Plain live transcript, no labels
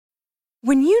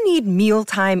When you need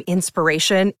mealtime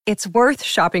inspiration, it's worth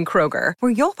shopping Kroger,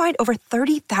 where you'll find over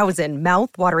 30,000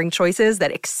 mouth-watering choices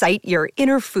that excite your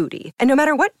inner foodie. And no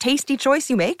matter what tasty choice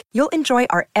you make, you'll enjoy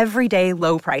our everyday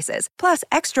low prices, plus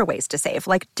extra ways to save,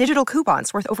 like digital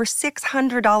coupons worth over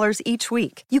 $600 each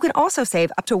week. You can also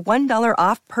save up to $1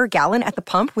 off per gallon at the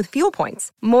pump with fuel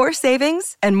points. More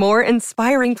savings and more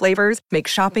inspiring flavors make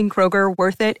shopping Kroger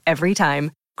worth it every time.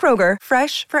 Kroger,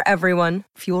 fresh for everyone.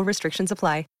 Fuel restrictions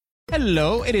apply.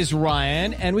 Hello, it is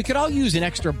Ryan, and we could all use an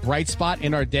extra bright spot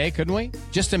in our day, couldn't we?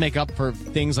 Just to make up for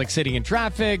things like sitting in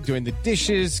traffic, doing the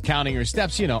dishes, counting your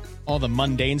steps, you know, all the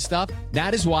mundane stuff.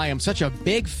 That is why I'm such a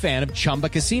big fan of Chumba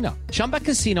Casino. Chumba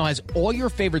Casino has all your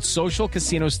favorite social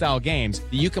casino-style games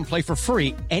that you can play for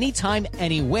free anytime,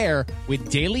 anywhere with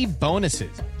daily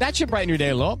bonuses. That should brighten your day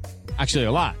a little. Actually,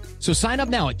 a lot. So sign up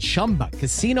now at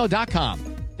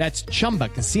ChumbaCasino.com. That's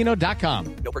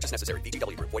ChumbaCasino.com. No purchase necessary.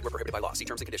 VGW Group. Void where prohibited by law. See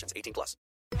terms and conditions. 18+.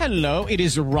 Hello, it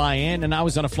is Ryan, and I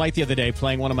was on a flight the other day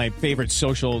playing one of my favorite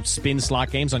social spin slot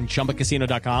games on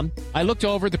ChumbaCasino.com. I looked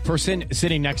over at the person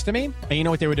sitting next to me, and you know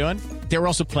what they were doing? They were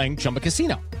also playing Chumba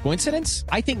Casino. Coincidence?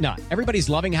 I think not. Everybody's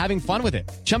loving having fun with it.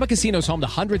 Chumba Casino is home to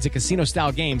hundreds of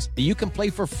casino-style games that you can play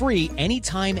for free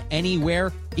anytime,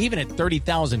 anywhere, even at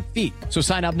 30,000 feet. So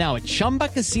sign up now at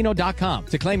ChumbaCasino.com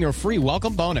to claim your free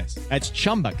welcome bonus. That's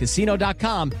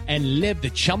ChumbaCasino.com and live the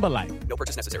Chumba life. No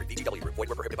purchase necessary. VGW Group. Void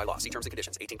where prohibited by law. See terms and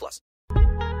conditions. 18+.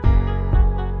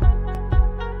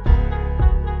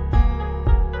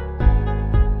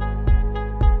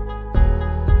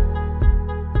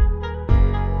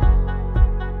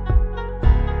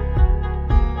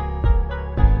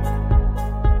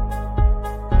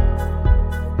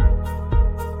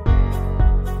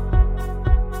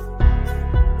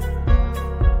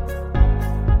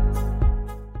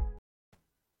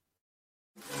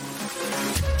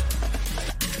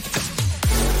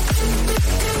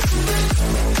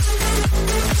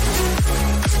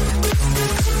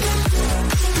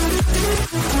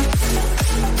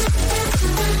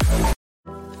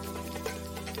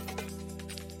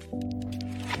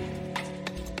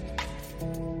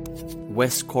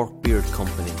 West Cork Beard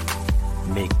Company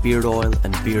make beard oil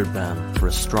and beard balm for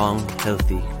a strong,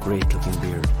 healthy, great-looking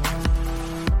beard.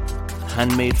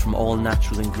 Handmade from all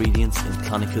natural ingredients in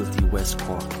Clonakilty, West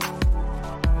Cork.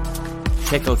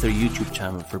 Check out their YouTube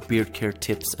channel for beard care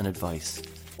tips and advice,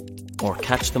 or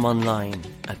catch them online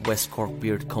at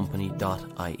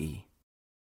westcorkbeardcompany.ie.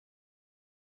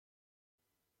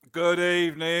 Good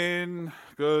evening,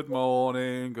 good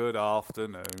morning, good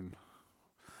afternoon.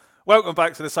 Welcome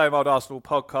back to the Same Old Arsenal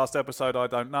podcast episode. I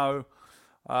don't know.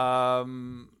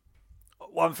 One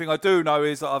thing I do know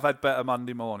is that I've had better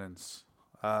Monday mornings.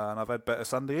 And I've had better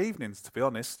Sunday evenings, to be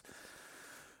honest.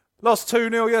 Lost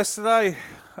 2-0 yesterday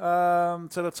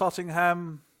to the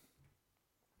Tottenham.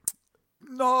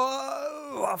 No,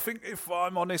 I think if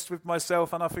I'm honest with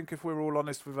myself, and I think if we're all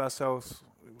honest with ourselves,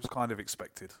 it was kind of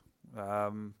expected.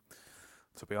 To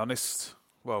be honest,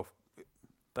 well,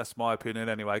 that's my opinion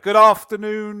anyway. Good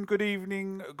afternoon, good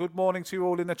evening, good morning to you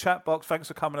all in the chat box. Thanks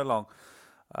for coming along.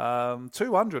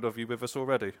 200 of you with us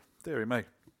already. Deary me.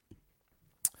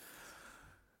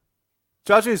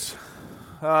 Judges,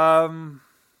 another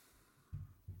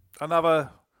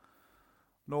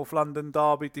North London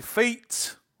derby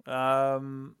defeat.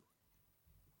 Would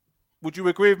you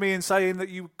agree with me in saying that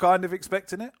you were kind of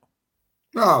expecting it?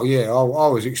 Oh, yeah, I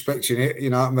was expecting it. You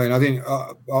know what I mean?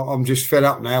 I'm just fed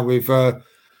up now with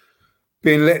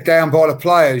being let down by the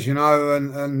players, you know,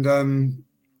 and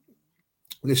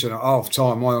listen, at half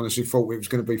time, I honestly thought it was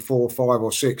going to be 4, 5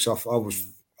 or 6. I was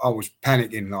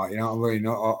panicking, like, you know what I mean?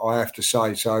 I have to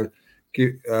say. So,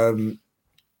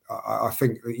 I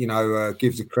think, you know,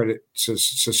 give the credit to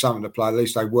some of the players. At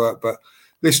least they worked. But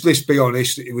let's be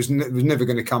honest, it was never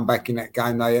going to come back in that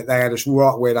game. They had us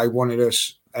right where they wanted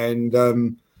us, and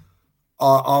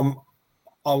I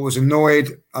was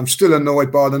annoyed. I'm still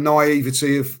annoyed by the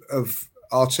naivety of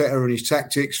Arteta and his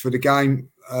tactics for the game.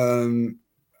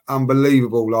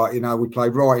 Unbelievable. Like, you know, we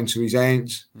played right into his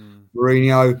hands,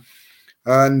 Mourinho.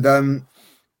 And,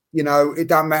 you know, it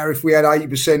doesn't matter if we had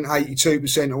 80%,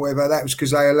 82% or whatever. That was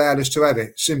because they allowed us to have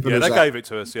it. Simple as that. Yeah, they gave it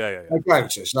to us. Yeah. They gave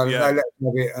it to us. They let us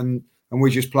have it, and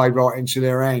we just played right into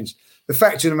their hands. The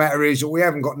fact of the matter is that we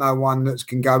haven't got no one that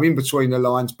can go in between the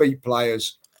lines, beat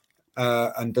players,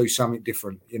 and do something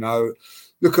different. You know,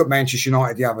 look at Manchester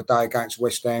United the other day against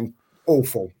West Ham.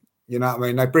 Awful. You know what I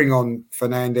mean? They bring on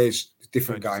Fernandes,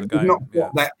 different game. We've not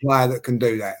got that player that can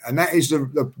do that. And that is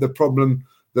the problem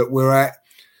that we're at.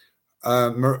 I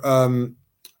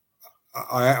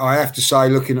have to say,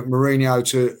 looking at Mourinho,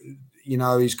 you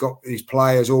know, he's got his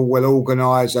players all well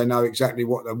organised. They know exactly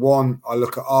what they want. I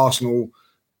look at Arsenal;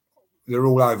 they're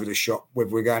all over the shop. Whether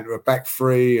we're going to a back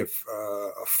three, a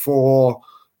four,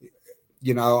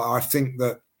 you know, I think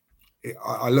that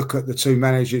I look at the two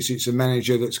managers. It's a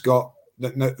manager that's got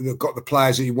the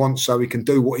players that he wants, so he can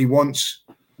do what he wants,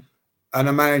 and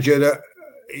a manager that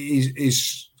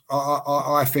is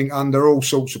I think under all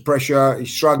sorts of pressure.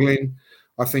 He's struggling.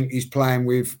 I think he's playing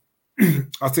with.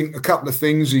 I think a couple of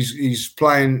things. He's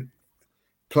playing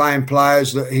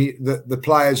players that the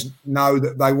players know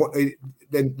that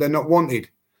they're not wanted,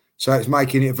 so it's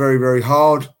making it very, very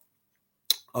hard.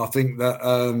 I think that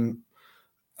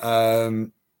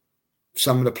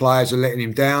some of the players are letting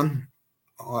him down.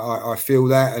 I feel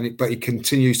that, but he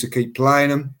continues to keep playing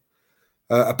them.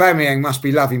 Aubameyang must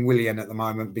be loving Willian at the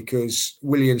moment, because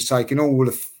Willian's taking all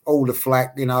the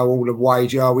flack, you know, all the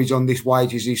wage. Oh, he's on this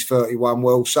wages. He's 31.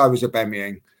 Well, so is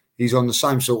Aubameyang. He's on the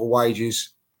same sort of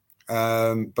wages,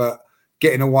 but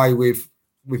getting away with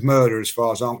murder as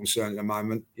far as I'm concerned at the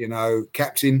moment. You know,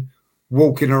 captain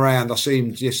walking around. I see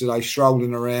him yesterday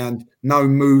strolling around. No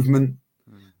movement,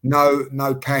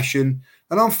 no passion.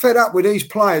 And I'm fed up with these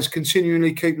players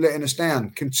continually keep letting us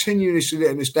down, continuously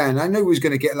letting us down. I knew we was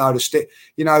going to get a load of stick.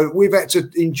 You know, we've had to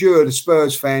endure the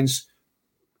Spurs fans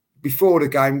before the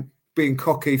game being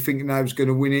cocky, thinking they was going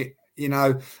to win it. You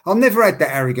know, I've never had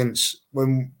that arrogance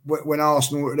when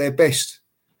Arsenal were at their best.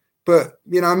 But,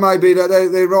 you know, maybe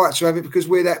they're right to have it because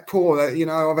we're that poor. You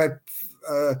know, I've had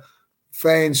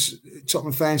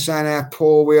Tottenham fans saying how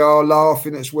poor we are,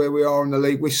 laughing at where we are in the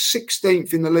league. We're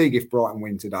 16th in the league if Brighton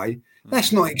win today.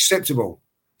 That's not acceptable.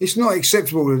 It's not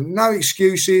acceptable. No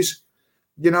excuses.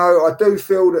 You know, I do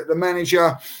feel that the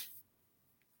manager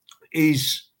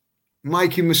is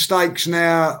making mistakes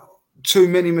now, too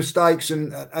many mistakes,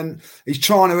 and he's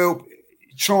trying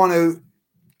to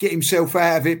get himself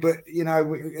out of it, but, you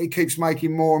know, he keeps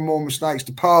making more and more mistakes.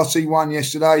 The Partey won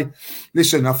yesterday.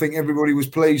 Listen, I think everybody was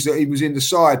pleased that he was in the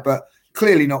side, but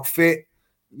clearly not fit.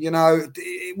 You know,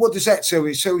 what does that tell you?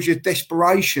 It tells you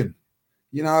desperation.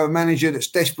 You know, a manager that's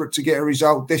desperate to get a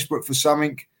result, desperate for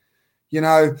something, you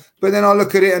know. But then I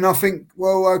look at it and I think,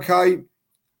 well, okay,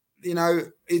 you know,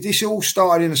 this all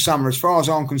started in the summer. As far as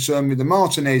I'm concerned, with the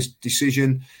Martinez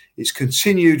decision, it's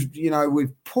continued, you know,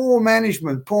 with poor man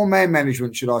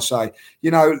management, should I say.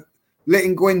 You know,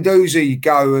 letting Guendouzi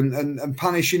go and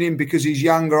punishing him because he's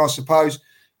younger, I suppose.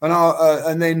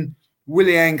 And then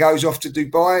Willian goes off to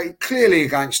Dubai, clearly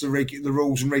against the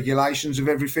rules and regulations of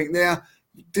everything there.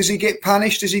 Does he get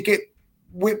punished? Does he get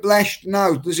whiplashed?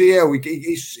 No. Does he?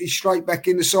 He's straight back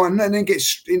in the side, and then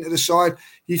gets into the side.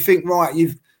 You think, right,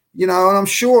 you know, and I'm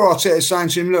sure Arteta's saying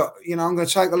to him, look, you know, I'm going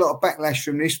to take a lot of backlash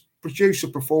from this, produce a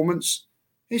performance.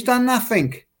 He's done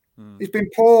nothing. He's been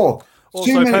poor.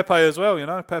 Also Pepe as well, you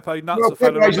know. Pepe nuts the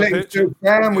fella on the pitch.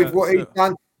 Down with what he's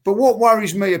done. But what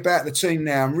worries me about the team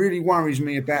now, and really worries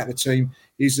me about the team,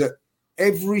 is that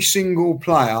every single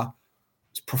player's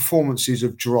performances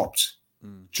have dropped.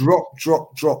 Dropped.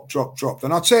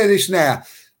 And I'll tell you this now,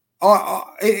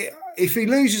 if he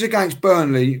loses against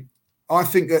Burnley, I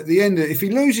think at the end, if he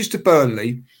loses to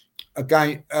Burnley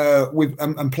again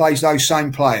and plays those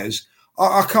same players,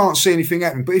 I can't see anything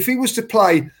happening. But if he was to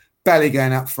play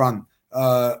Balogun up front,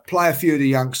 play a few of the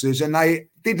youngsters, and they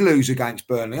did lose against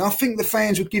Burnley, I think the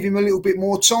fans would give him a little bit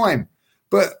more time.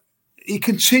 But he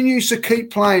continues to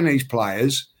keep playing these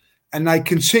players, and they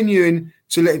continuing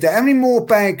to let it down. How many more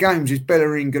bad games is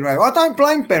Bellerin going to have? I don't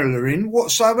blame Bellerin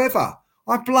whatsoever.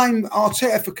 I blame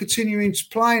Arteta for continuing to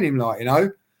playing him, like, you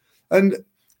know. And,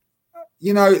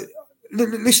 you know,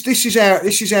 this is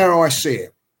how I see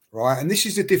it, right? And this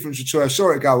is the difference between.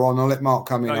 Sorry to go on. I'll let Mark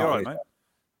come in. No, you're right, mate.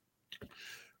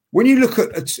 When you look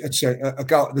at a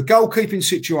goal, the goalkeeping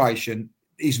situation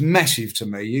is massive to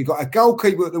me. You've got a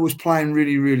goalkeeper that was playing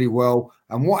really, really well,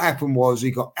 and what happened was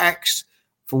he got axed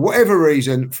for whatever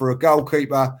reason for a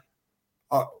goalkeeper.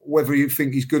 Whether you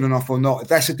think he's good enough or not,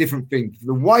 that's a different thing.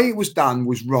 The way it was done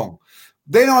was wrong.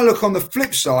 Then I look on the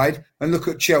flip side and look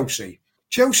at Chelsea.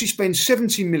 Chelsea spends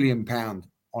 £70 million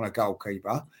on a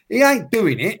goalkeeper. He ain't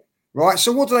doing it, right?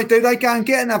 So what do? They go and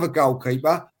get another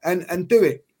goalkeeper and do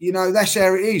it. You know, that's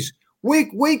how it is.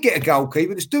 We get a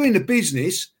goalkeeper that's doing the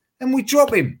business and we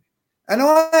drop him. And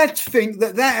I think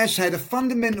that has had a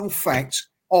fundamental fact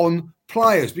on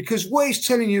players, because what he's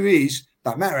telling you is,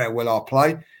 don't matter how well I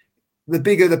play, the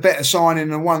bigger the better signing,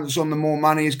 and the one that's on the more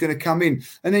money is going to come in.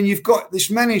 And then you've got this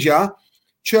manager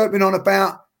chirping on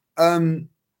about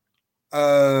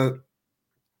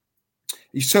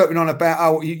he's chirping on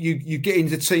about you get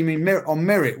into the team on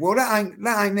merit. Well, that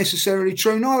ain't necessarily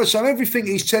true neither. So everything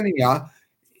he's telling you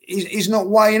he's not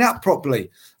weighing up properly.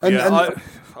 And,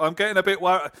 I'm getting a bit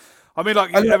worried. I mean,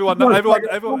 like everyone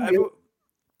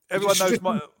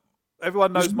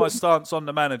knows my stance on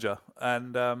the manager,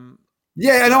 and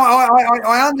yeah, and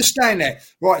I understand that.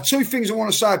 Right, two things I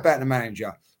want to say about the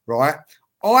manager. Right,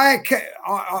 I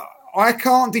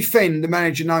can't defend the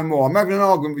manager no more. I'm having an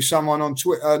argument with someone on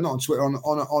Twitter, not on Twitter,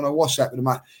 on a WhatsApp at the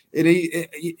moment.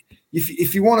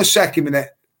 If you want to sack him,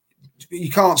 you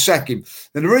can't sack him.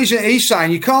 And the reason he's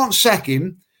saying you can't sack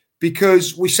him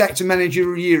because we sacked a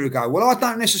manager a year ago. Well, I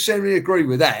don't necessarily agree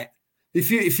with that. If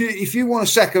you want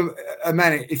to sack a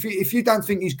manager, if you don't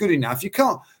think he's good enough, you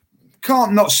can't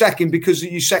not sack him because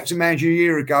you sacked a manager a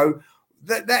year ago.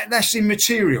 That's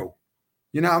immaterial.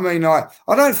 You know what I mean? I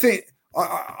don't think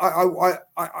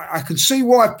I can see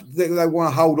why they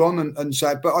want to hold on and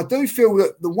say, but I do feel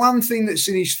that the one thing that's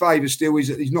in his favour still is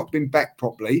that he's not been backed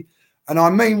properly. And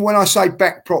I mean, when I say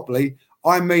backed properly,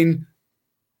 I mean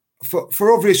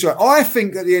for obvious reasons. I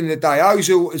think at the end of the day,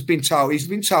 Ozil has been told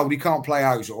he can't play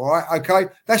Ozil. All right, okay,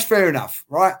 that's fair enough,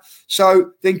 right?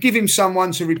 So then give him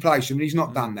someone to replace him. He's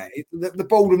not done that. The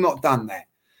board have not done that.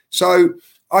 So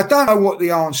I don't know what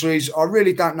the answer is. I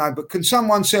really don't know. But can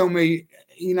someone tell me,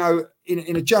 you know,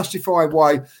 in a justified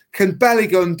way, can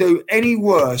Balogun do any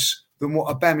worse than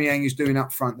what Aubameyang is doing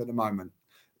up front at the moment?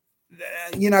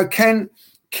 You know, can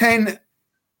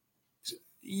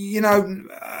you know?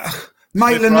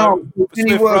 Maitland-Niles,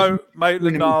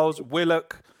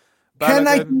 Willock,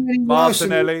 Balogun,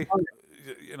 Martinelli.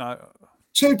 You know,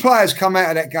 two players come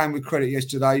out of that game with credit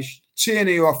yesterday.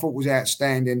 Tierney, who I thought was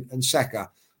outstanding, and Saka.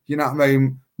 You know what I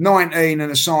mean? 19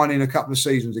 and a signing a couple of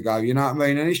seasons ago. You know what I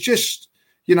mean? And it's just,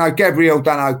 you know, Gabriel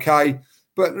done okay,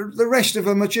 but the rest of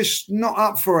them are just not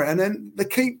up for it. And then they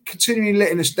keep continually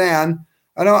letting us down.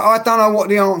 And I don't know what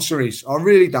the answer is. I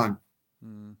really don't.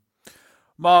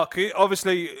 Mark,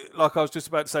 obviously, like I was just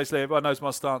about to say, everyone knows my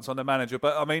stance on the manager.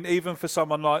 But, I mean, even for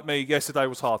someone like me, yesterday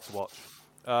was hard to watch.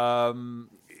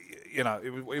 You know,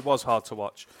 it was hard to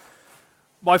watch.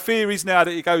 My fear is now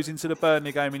that he goes into the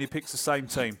Burnley game and he picks the same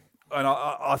team. And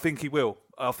I think he will.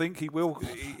 I think he will.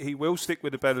 He will stick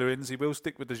with the Bellerins. He will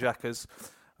stick with the Xhakas.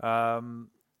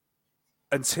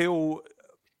 Until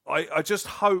I just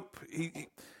hope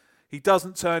he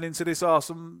doesn't turn into this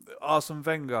Arsene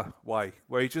Wenger way,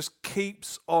 where he just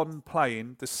keeps on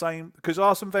playing the same. Because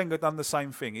Arsene Wenger done the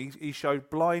same thing. He showed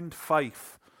blind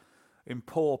faith in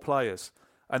poor players,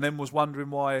 and then was wondering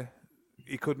why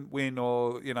he couldn't win,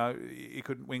 or you know, he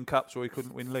couldn't win cups or he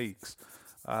couldn't win leagues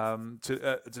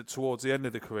towards the end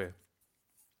of the career.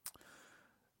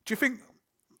 Do you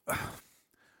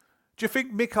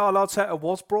think Mikel Arteta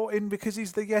was brought in because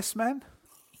he's the yes man?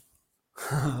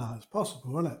 It's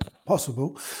possible, isn't it?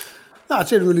 Possible. No, I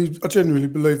genuinely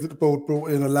believe that the board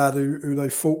brought in a lad who they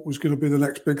thought was going to be the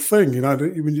next big thing. You know,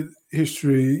 when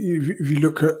history, if you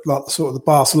look at like sort of the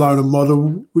Barcelona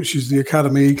model, which is the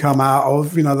academy he come out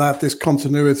of, you know, they have this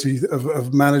continuity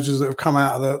of managers that have come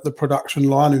out of the production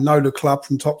line who know the club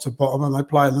from top to bottom, and they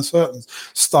play in a certain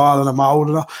style and a mould.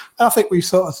 And I think we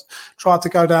sort of tried to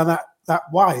go down that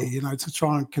way, you know, to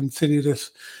try and continue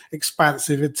this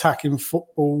expansive attacking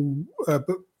football,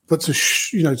 but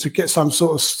to get some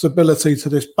sort of stability to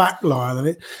this back line.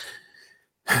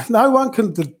 And no one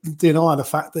can deny the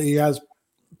fact that he has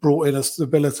brought in a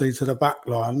stability to the back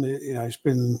line. You know, it's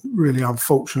been really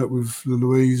unfortunate with the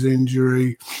Luiz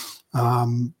injury.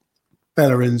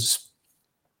 Bellerin's,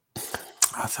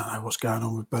 I don't know what's going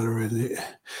on with Bellerin.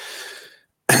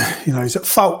 You know, he's at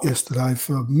fault yesterday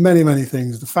for many, many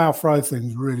things. The foul throw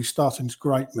thing's really starting to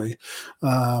grate me.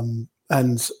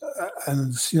 And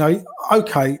you know,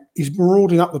 okay, he's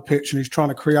marauding up the pitch and he's trying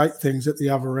to create things at the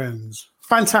other ends.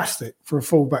 Fantastic for a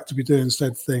fullback to be doing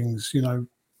said things. You know,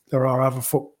 there are other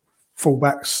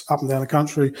fullbacks up and down the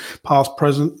country, past,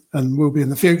 present, and will be in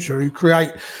the future, who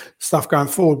create stuff going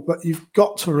forward. But you've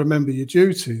got to remember your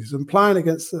duties. And playing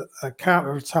against a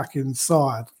counter-attacking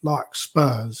side like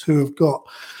Spurs, who have got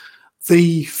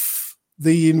the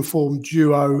informed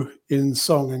duo in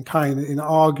Song and Kane in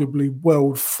arguably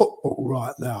world football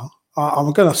right now.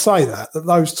 I'm going to say that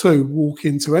those two walk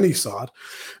into any side,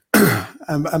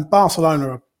 and Barcelona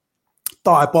are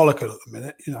diabolical at the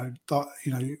minute. You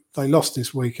know, they lost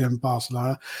this weekend.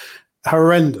 Barcelona,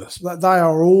 horrendous. They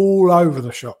are all over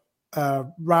the shop.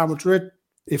 Real Madrid,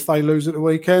 if they lose at the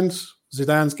weekend,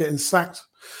 Zidane's getting sacked,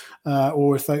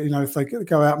 or if they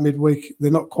go out midweek,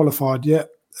 they're not qualified yet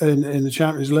in the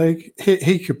Champions League.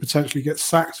 He could potentially get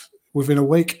sacked within a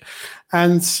week,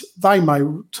 and they may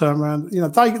turn around. You know,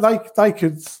 they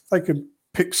could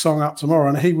pick Song up tomorrow,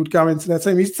 and he would go into their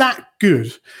team. He's that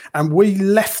good, and we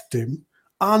left him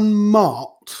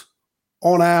unmarked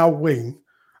on our wing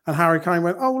And Harry Kane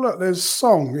went, oh, look, there's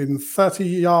Song in 30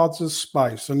 yards of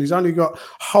space and he's only got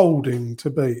Holding to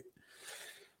beat.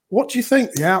 What do you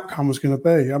think the outcome was going to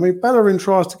be? I mean, Bellerin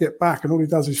tries to get back and all he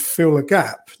does is fill a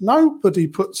gap. Nobody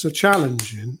puts a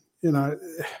challenge in. You know,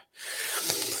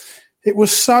 it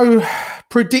was so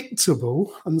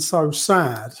predictable and so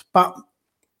sad. But,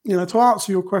 you know, to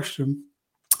answer your question,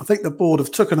 I think the board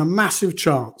have taken a massive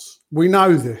chance. We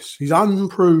know this. He's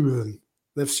unproven.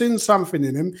 They've seen something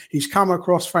in him. He's come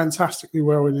across fantastically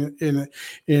well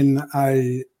in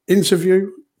a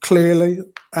interview, clearly,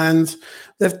 and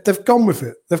they've gone with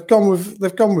it. They've gone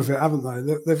with it, haven't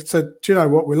they? They've said, do you know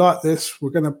what? We like this. We're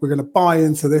gonna buy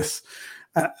into this,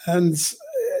 and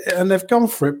they've gone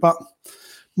for it. But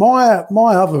my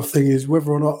other thing is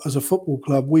whether or not, as a football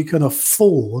club, we can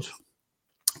afford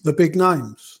the big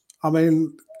names. I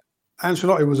mean,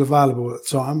 Ancelotti was available at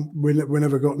the time. We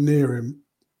never got near him.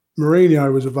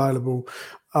 Mourinho was available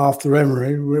after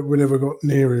Emery. We never got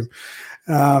near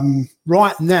him.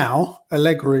 Right now,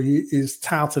 Allegri is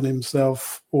touting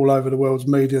himself all over the world's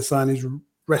media, saying he's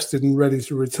rested and ready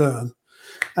to return.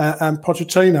 And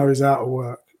Pochettino is out of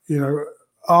work. You know,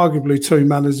 arguably two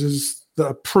managers that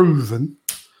are proven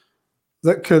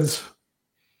that could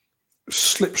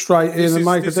slip straight in and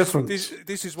make a difference.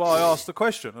 This is why I asked the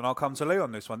question, and I'll come to Lee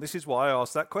on this one. This is why I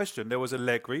asked that question. There was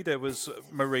Allegri, there was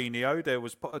Mourinho, there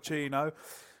was Pochettino.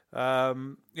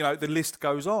 You know, the list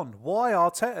goes on. Why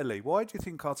Arteta, Lee? Why do you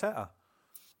think Arteta?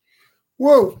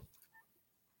 Well,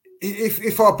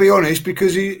 if I'll be honest,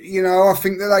 because I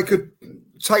think that they could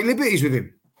take liberties with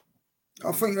him.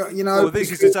 I think that, Well,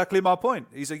 this is exactly my point.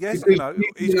 He's a yes.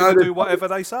 He's going to do whatever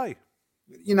they say.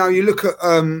 You know, you look at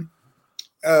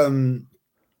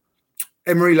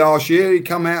Emery last year. He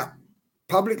come out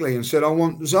publicly and said, "I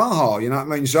want Zaha." You know what I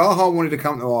mean? Zaha wanted to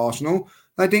come to Arsenal.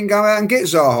 They didn't go out and get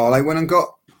Zaha. They went and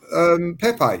got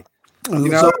Pepe. And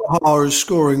Zaha is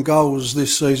scoring goals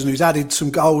this season. He's added some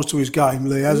goals to his game,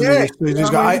 Lee, hasn't he? He's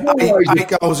got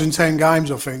eight goals in 10 games,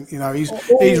 I think. You know, he's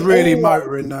really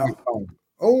motoring now.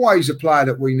 Always a player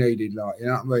that we needed, like, you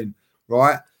know what I mean,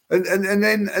 right?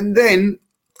 And then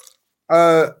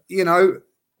you know,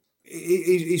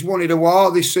 he's wanted a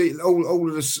while this season, all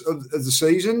of the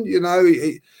season. You know,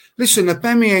 listen,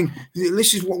 Aubameyang.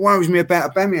 This is what worries me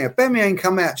about Aubameyang. Aubameyang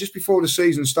come out just before the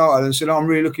season started and said, "I'm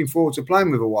really looking forward to playing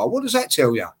with a while." What does that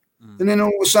tell you? And then all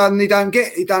of a sudden he don't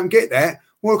get that.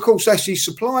 Well, of course, that's his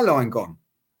supply line gone.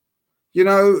 You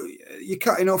know, you're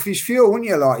cutting off his fuel, aren't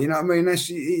you? Like, you know what I mean? That's,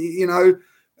 you know,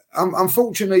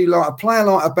 unfortunately, like a player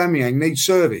like Aubameyang needs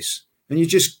service, and you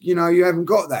just, you know, you haven't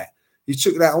got that. You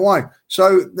took that away.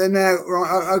 So then now,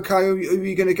 right, okay, who are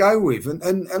you going to go with?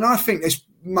 And I think this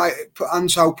might put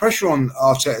untold pressure on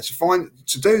Arteta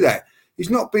to do that. He's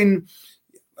not been,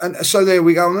 and so there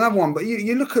we go on another one. But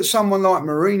you look at someone like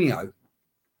Mourinho.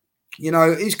 You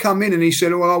know, he's come in and he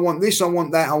said, "Well, I want this, I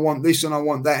want that, I want this, and I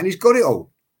want that," and he's got it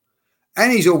all.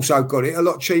 And he's also got it a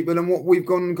lot cheaper than what we've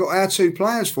gone and got our two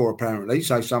players for, apparently.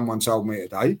 So someone told me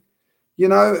today. You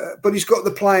know, but he's got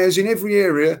the players in every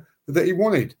area that he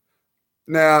wanted.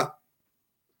 Now,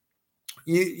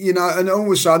 you know, and all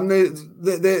of a sudden,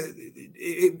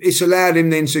 it's allowed him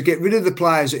then to get rid of the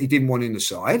players that he didn't want in the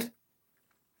side,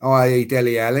 i.e.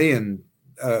 Dele Alli and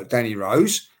Danny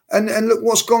Rose, and look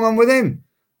what's gone on with him.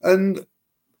 And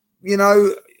you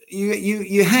know,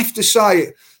 you have to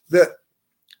say that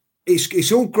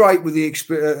it's all great with the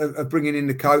experience of bringing in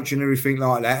the coach and everything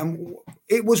like that, and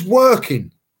it was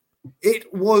working.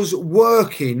 It was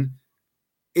working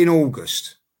in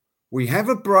August. We have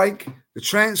a break, the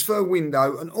transfer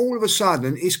window, and all of a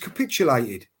sudden it's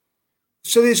capitulated.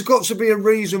 So there's got to be a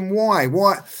reason why.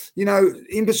 Why, you know,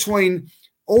 in between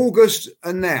August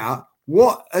and now,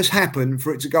 what has happened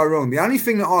for it to go wrong? The only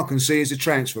thing that I can see is a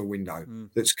transfer window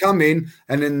that's come in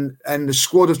and the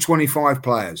squad of 25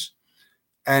 players.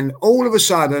 And all of a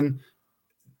sudden,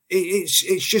 it's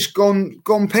just gone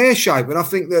pear-shaped. And I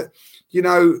think that, you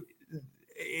know,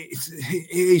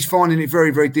 he's finding it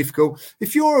very, very difficult.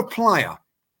 If you're a player,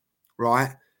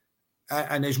 right,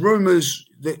 and there's rumours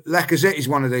that Lacazette is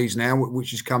one of these now,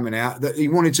 which is coming out, that he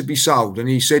wanted to be sold, and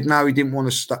he said no, he didn't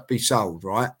want to be sold,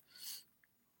 right?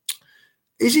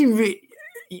 Is he?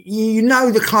 You know,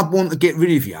 the club want to get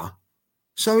rid of you,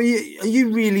 so are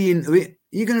you really into it?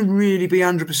 Are you going to really be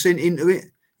 100% into it?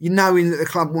 You knowing that the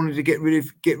club wanted to get rid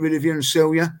of you and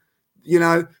sell you, you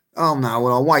know. Oh no!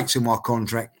 Well, I'll wait till my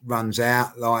contract runs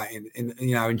out. Like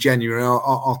in January,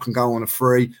 I can go on a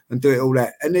free and do it all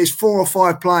that. And there's 4 or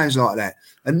 5 players like that,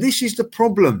 and this is the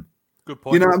problem. Good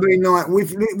point. You know what I mean? Like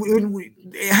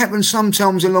it happens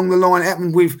sometimes along the line. It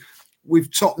happened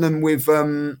with Tottenham with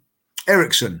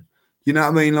Ericsson. You know what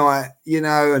I mean? Like, you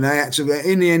know, and they had to,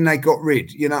 in the end, they got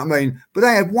rid, you know what I mean? But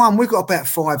they had one. We've got about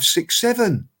 5, 6,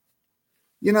 7.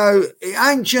 You know, it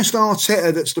ain't just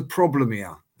Arteta that's the problem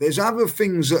here. There's other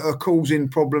things that are causing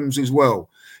problems as well.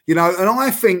 You know, and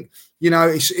I think, you know,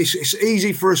 it's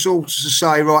easy for us all to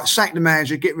say, right, sack the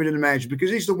manager, get rid of the manager, because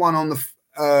he's the one on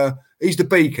the, he's the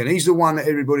beacon. He's the one that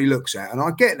everybody looks at. And I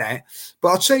get that. But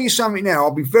I'll tell you something now.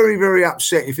 I'll be very, very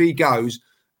upset if he goes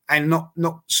and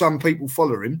not some people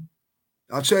follow him.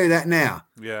 I'll tell you that now.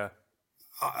 Yeah.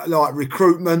 Like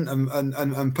recruitment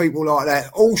and people like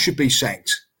that all should be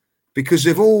sacked because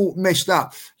they've all messed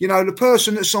up. You know, the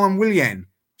person that signed Willian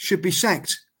should be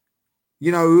sacked.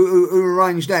 You know, who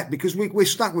arranged that, because we're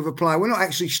stuck with a player. We're not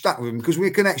actually stuck with him because we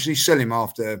can actually sell him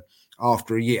after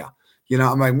a year. You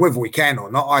know what I mean? Whether we can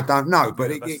or not, I don't know. But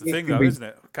that's the thing, though, isn't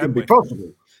it? Can be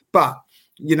possible. But,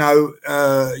 you know,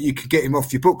 you could get him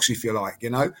off your books if you like,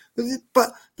 you know. But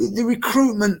the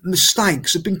recruitment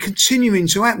mistakes have been continuing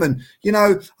to happen. You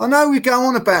know, I know we go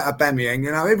on about Aubameyang,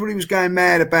 you know, everybody was going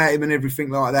mad about him and everything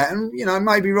like that. And, you know,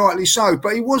 maybe rightly so.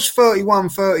 But he was 31,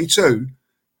 32.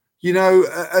 You know,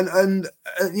 and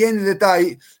at the end of the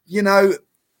day, you know,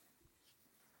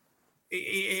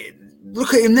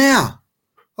 look at him now.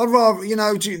 I'd rather, you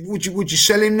know, would you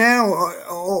sell him now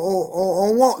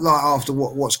or what? Like after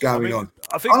what's going on?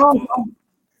 I think.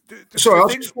 Sorry,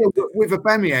 I just feel with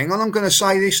Aubameyang, and I'm going to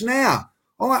say this now.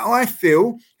 I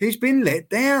feel he's been let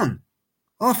down.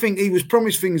 I think he was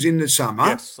promised things in the summer.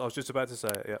 Yes, I was just about to say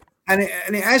it. Yeah, and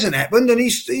it hasn't happened, and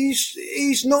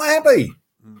he's not happy.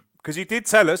 Because he did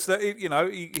tell us that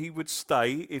he would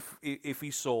stay if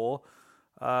he saw,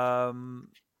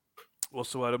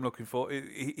 what's the word I'm looking for?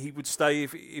 He would stay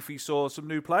if he saw some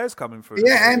new players coming through.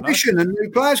 Yeah, ambition and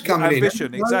new players coming in.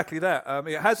 Ambition, exactly that.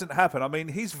 It hasn't happened. I mean,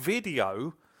 his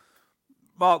video.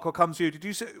 Mark, we'll come to you.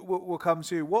 We'll come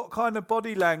to you. What kind of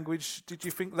body language did you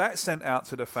think that sent out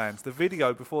to the fans? The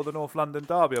video before the North London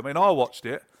derby. I mean, I watched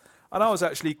it and I was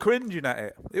actually cringing at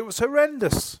it. It was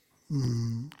horrendous.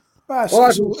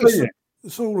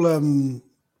 It's all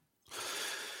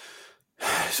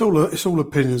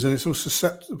opinions, and it's all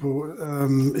susceptible.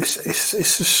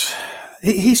 It's just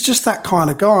he's just that kind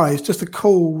of guy. He's just a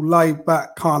cool, laid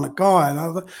back kind of guy. And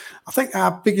I think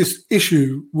our biggest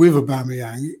issue with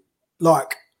Aubameyang,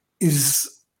 like,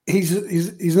 is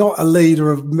he's not a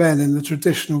leader of men in the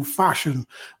traditional fashion.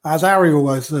 As Harry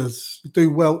always says, you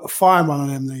do well to find one of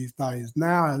them these days.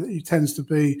 Now he tends to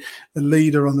be the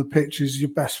leader on the pitch, he's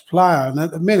your best player. And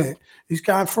at the minute, he's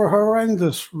going for a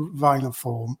horrendous vein of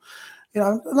form. You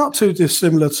know, not too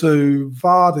dissimilar to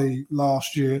Vardy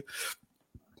last year.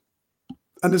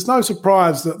 And there's no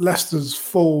surprise that Leicester's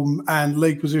form and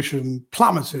league position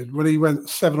plummeted when he went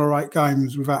 7 or 8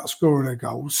 games without scoring a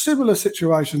goal. Similar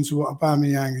situation to what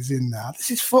Aubameyang is in now.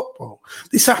 This is football.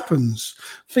 This happens.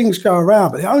 Things go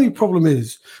around. But the only problem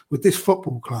is with this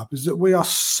football club is that we are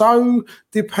so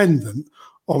dependent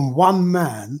on one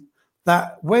man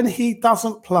that when he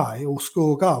doesn't play or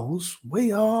score goals,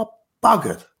 we are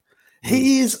buggered.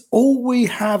 He is all we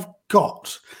have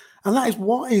got. And that is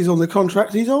why he's on the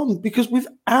contract he's on, because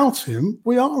without him,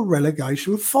 we are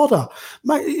relegation fodder.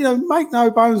 Make no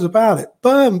bones about it.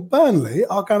 Burnley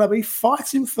are going to be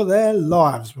fighting for their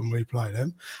lives when we play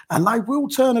them, and they will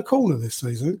turn a corner this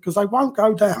season because they won't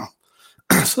go down.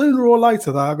 Sooner or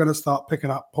later, they are going to start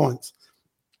picking up points.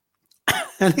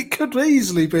 And it could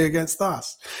easily be against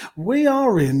us. We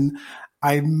are in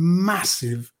a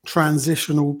massive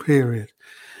transitional period.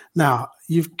 Now,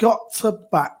 you've got to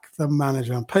back the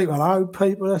manager. And people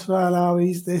that's right, oh,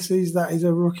 he's this, he's that, he's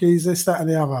a rookie, he's this, that, and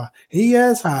the other. He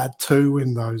has had 2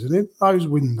 windows, and in those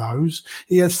windows,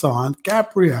 he has signed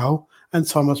Gabriel and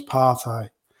Thomas Partey.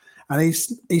 And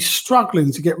he's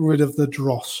struggling to get rid of the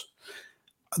dross.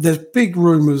 There's big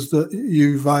rumours that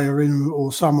Juve are in,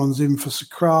 or someone's in for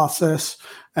Socrates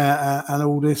and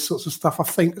all this sorts of stuff. I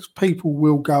think people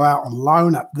will go out on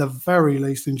loan at the very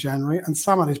least in January, and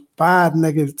some of this bad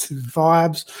negative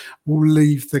vibes will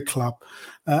leave the club.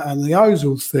 And the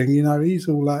Ozil thing, he's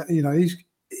all like,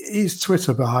 his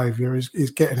Twitter behaviour is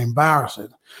getting embarrassing,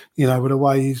 with the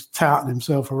way he's touting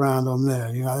himself around on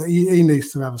there. He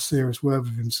needs to have a serious word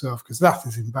with himself, because that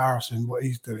is embarrassing what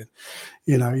he's doing.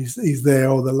 He's there,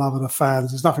 all the love of the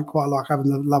fans. There's nothing quite like having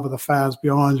the love of the fans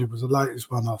behind you, was the latest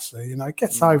one I see.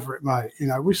 Get over it, mate.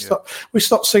 We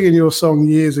stopped singing your song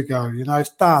years ago. It's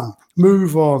done.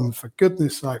 Move on, for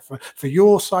goodness sake, for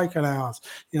your sake and ours.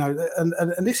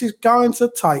 And this is going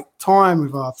to take time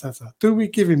with Arteta. Do we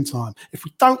give him time? If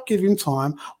we don't give him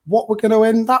time, what we're going to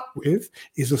end up with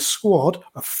is a squad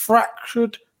of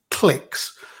fractured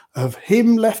cliques of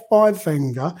him left by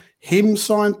Wenger, him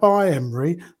signed by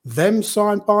Emery, them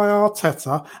signed by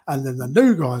Arteta, and then the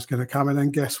new guy's going to come in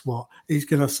and guess what? He's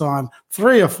going to sign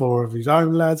 3 or 4 of his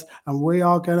own lads, and we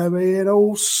are going to be in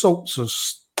all sorts of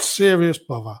serious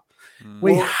bother.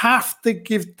 We have to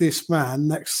give this man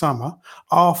next summer,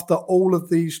 after all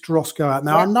of these dross go out.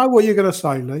 Now, I know what you're going to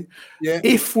say, Lee. Yeah.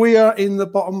 If we are in the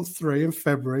bottom 3 in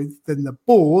February, then the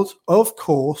board, of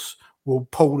course, will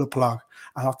pull the plug.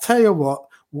 And I'll tell you what,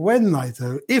 when they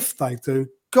do, if they do,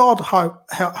 God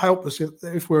help us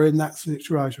if we're in that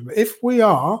situation. But if we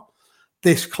are,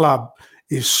 this club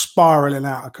is spiralling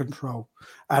out of control.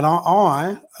 And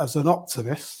I as an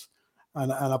optimist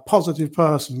and a positive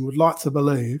person, would like to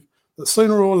believe that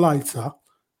sooner or later,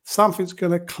 something's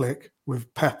going to click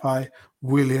with Pepe,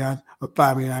 Willian,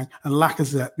 Aubameyang and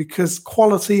Lacazette, because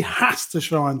quality has to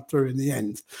shine through in the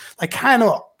end. They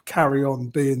cannot carry on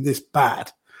being this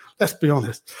bad. Let's be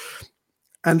honest.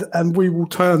 And we will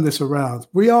turn this around.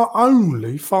 We are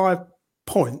only 5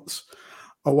 points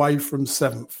away from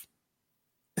 7th.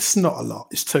 It's not a lot.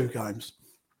 It's 2 games.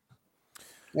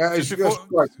 Yeah, it's just a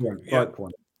great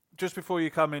point. Just before you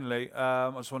come in, Lee,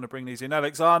 I just want to bring these in.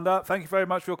 Alexander, thank you very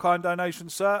much for your kind donation,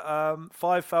 sir.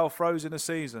 5 foul throws in a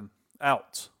season.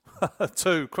 Out.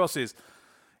 2 crosses.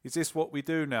 Is this what we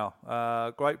do now?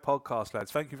 Great podcast,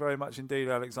 lads. Thank you very much indeed,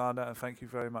 Alexander, and thank you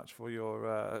very much for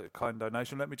your kind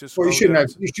donation. Let me just. Well, you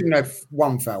shouldn't have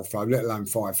 1 foul throw, let alone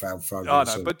 5 foul throws. I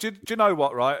know, but do you know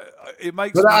what? Right, it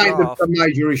makes. But that me ain't laugh. the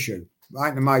major issue. That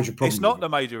ain't the major problem. It's not the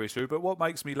major issue, but what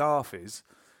makes me laugh is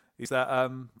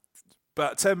that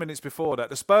about 10 minutes before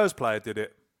that, the Spurs player did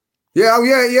it. Yeah,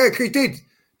 he did.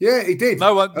 Yeah, he did.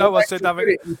 No one said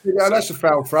nothing. He said, that's a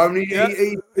foul throw, and he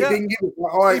didn't give it.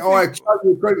 I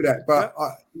totally agree with that, but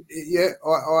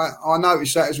I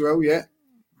noticed that as well. Yeah,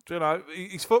 you know,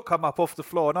 his foot come up off the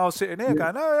floor, and I was sitting here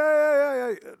going,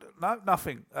 no,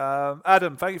 nothing.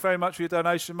 Adam, thank you very much for your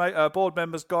donation, mate. Board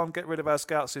members gone. Get rid of our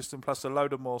scout system plus a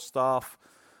load of more staff.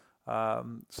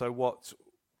 So what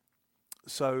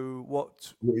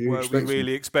were we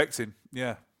really expecting?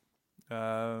 Yeah,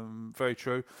 very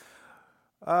true.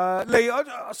 Lee, I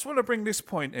just want to bring this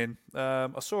point in.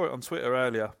 I saw it on Twitter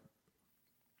earlier.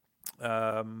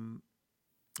 And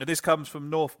this comes from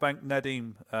North Bank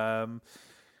Nadim.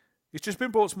 It's just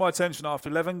been brought to my attention after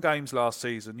 11 games last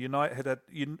season,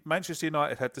 Manchester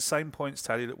United had the same points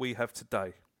tally that we have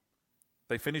today.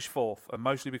 They finished 4th, and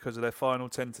mostly because of their final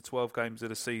 10 to 12 games of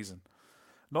the season.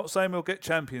 Not saying we'll get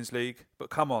Champions League, but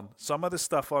come on, some of the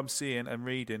stuff I'm seeing and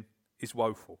reading is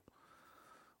woeful.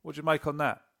 What do you make on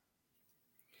that?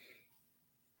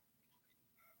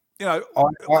 You know,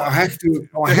 I have to.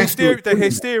 The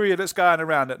hysteria that's going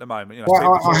around at the moment. You know,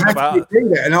 I have to agree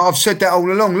that, and I've said that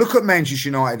all along. Look at Manchester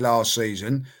United last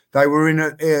season; they were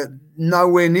in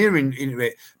nowhere near into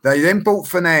it. They then bought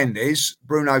Bruno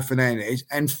Fernandes,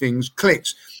 and things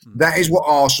clicked. That is what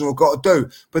Arsenal have got to do,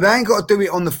 but they ain't got to do it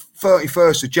on the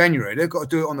 31st of January. They've got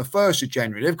to do it on the 1st of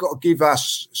January. They've got to give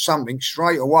us something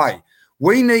straight away.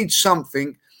 We need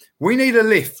something. We need a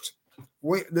lift.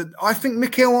 I think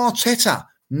Mikel Arteta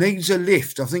needs a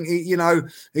lift. I think he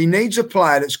needs a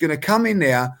player that's going to come in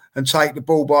there and take the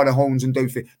ball by the horns and do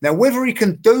things. Now, whether he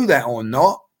can do that or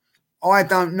not, I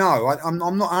don't know. I'm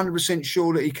not 100%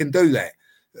 sure that he can do that.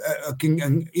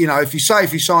 If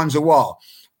he signs a while,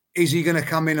 is he going to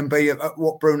come in and be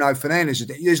what Bruno Fernandes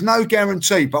did? There's no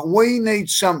guarantee, but we need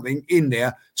something in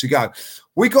there to go.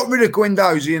 We got rid of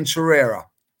Guendouzi and Torreira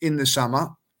in the summer,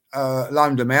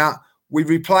 loaned them out. We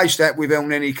replaced that with El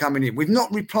Neni coming in. We've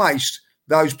not replaced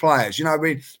those players. You know what I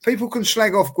mean? People can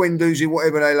slag off Guendouzi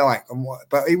whatever they like,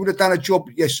 but he would have done a job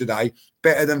yesterday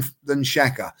better than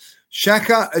Xhaka.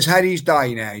 Xhaka has had his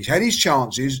day now. He's had his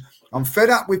chances. I'm fed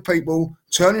up with people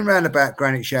turning around about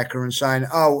Granit Xhaka and saying,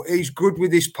 oh, he's good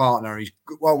with this partner.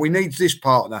 We need this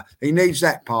partner. He needs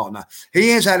that partner. He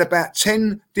has had about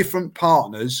 10 different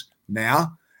partners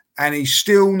now, and he's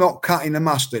still not cutting the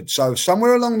mustard. So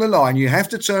somewhere along the line, you have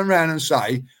to turn around and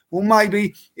say, well,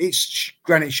 maybe it's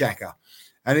Granit Xhaka.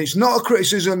 And it's not a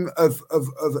criticism of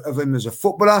him as a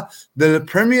footballer. The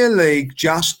Premier League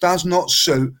just does not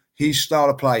suit his style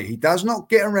of play. He does not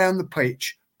get around the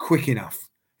pitch quick enough.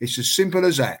 It's as simple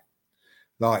as that.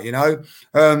 I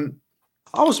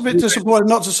was a bit disappointed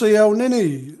not to see El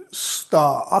Neni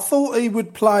start. I thought he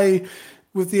would play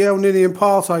with the El Neni and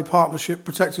Partey partnership,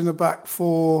 protecting the back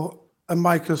four and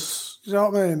make us, you know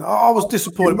what I mean? I was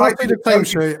disappointed. I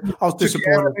was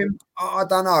disappointed. I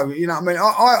don't know. You know what I mean?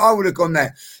 I would have gone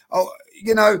there.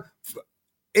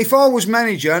 if I was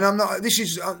manager, and I'm not, this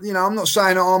is, I'm not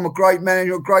saying that I'm a great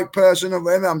manager, a great person, or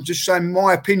whatever. I'm just saying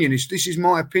my opinion. This is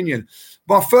my opinion.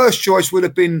 My first choice would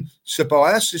have been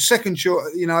Ceballos. The second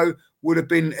choice, would have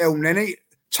been El Neni.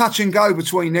 Touch and go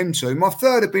between them two. My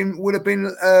third would have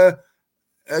been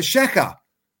Xhaka.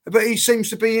 But he seems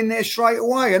to be in there straight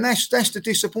away, and that's the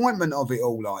disappointment of it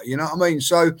all. Like, you know what I mean?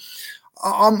 So,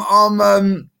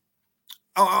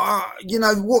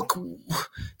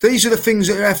 these are the things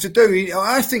that you have to do.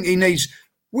 I think he needs.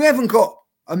 We haven't got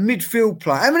a midfield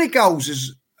player. How many goals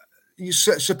has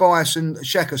Ceballos and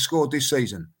Xhaka scored this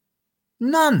season?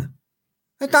 None.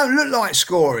 They don't look like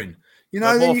scoring.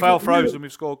 More foul throws than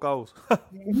we've scored goals.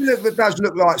 It does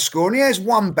look like scoring. He has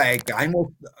one bad game,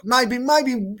 or maybe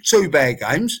 2 bad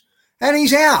games, and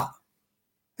he's out.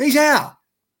 He's out.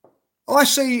 I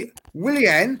see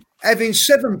Willian having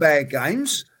 7 bad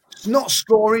games, not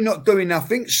scoring, not doing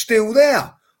nothing, still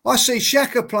there. I see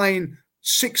Xhaka playing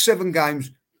 6-7 games,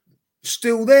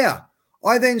 still there.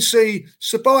 I then see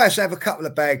Ceballos have a couple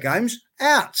of bad games,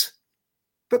 out.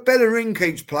 But Bellerin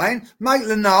keeps playing.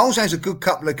 Maitland-Niles has a good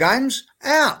couple of games,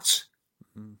 out.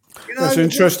 That's an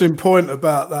interesting point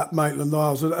about that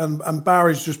Maitland-Niles. And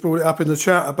Barry's just brought it up in the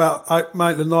chat about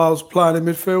Maitland-Niles playing in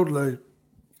midfield league.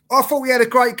 I thought we had a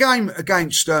great game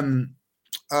against Austria.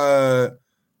 And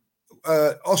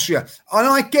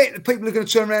I get that people are going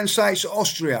to turn around and say it's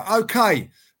Austria. Okay.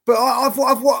 But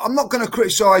I'm not going to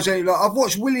criticise any. Like, I've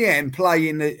watched Willian play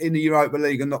in the Europa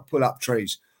League and not pull up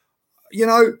trees.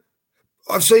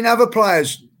 I've seen other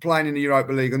players playing in the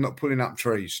Europa League and not pulling up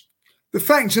trees. The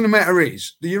fact of the matter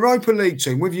is, the Europa League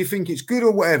team, whether you think it's good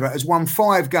or whatever, has won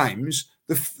 5 games.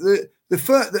 The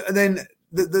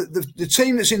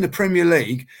team that's in the Premier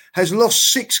League has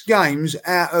lost 6 games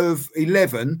out of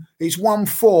 11. It's won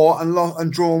 4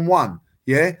 and drawn 1.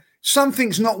 Yeah,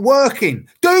 something's not working.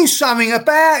 Do something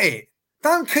about it.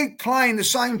 Don't keep playing the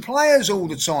same players all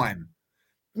the time.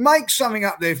 Make something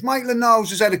up there. If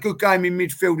Maitland-Niles has had a good game in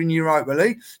midfield in Europa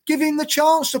League, give him the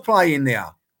chance to play in there.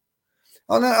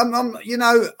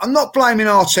 I'm not blaming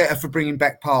Arteta for bringing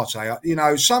back Partey.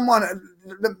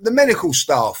 The medical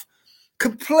staff,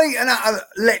 complete and utter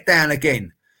letdown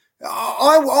again.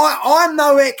 I'm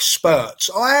no expert.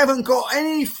 I haven't got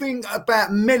anything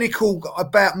about medical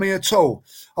about me at all.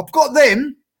 I've got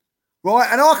them, right,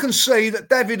 and I can see that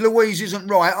David Luiz isn't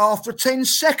right after 10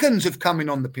 seconds of coming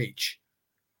on the pitch.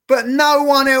 But no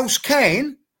one else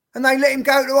can, and they let him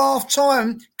go to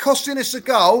half-time, costing us a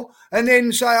goal, and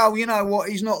then say, oh, you know what,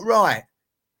 he's not right.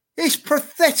 It's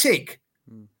pathetic.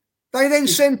 They then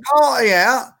send Partey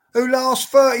out, who lasts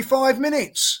 35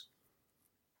 minutes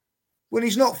when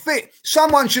he's not fit.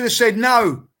 Someone should have said,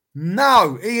 no,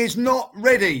 he is not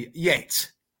ready yet.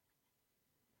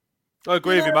 I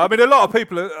agree with you, man. I mean, a lot of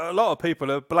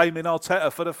people are blaming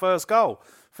Arteta for the first goal,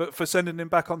 for sending him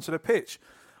back onto the pitch.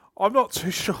 I'm not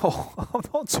too sure. I'm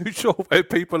not too sure where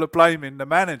people are blaming the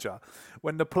manager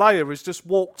when the player has just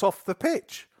walked off the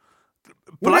pitch.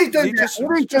 Would he do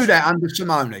that under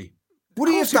Simone? Would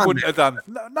he have done? Wouldn't have done.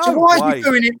 No, so why is he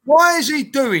doing it? Why is he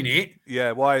doing it?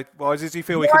 Yeah. Why does he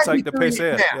feel he can take the piss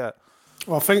here? Yeah.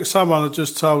 Well, I think someone had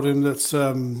just told him that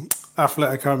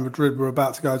Atletico Madrid were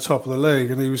about to go top of the league,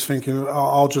 and he was thinking,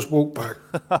 I'll just walk back.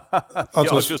 I'll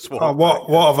just walk back.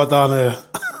 What have I done here?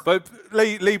 But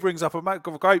Lee brings up a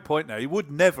great point there. He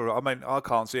would never, I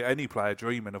can't see any player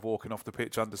dreaming of walking off the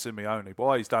pitch under Simeone. But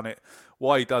why he's done it,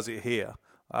 why he does it here,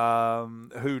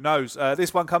 who knows?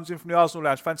 This one comes in from the Arsenal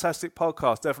Lounge. Fantastic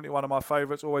podcast. Definitely one of my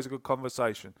favourites. Always a good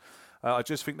conversation. I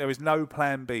just think there is no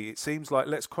plan B. It seems like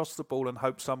let's cross the ball and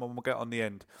hope someone will get on the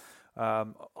end.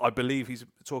 I believe he's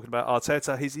talking about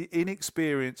Arteta. His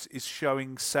inexperience is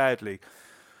showing sadly.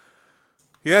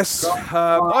 Yes,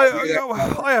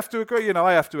 I have to agree.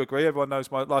 I have to agree. Everyone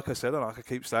knows like I said, and like I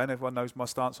keep saying, everyone knows my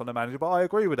stance on the manager. But I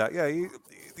agree with that. Yeah,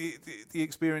 the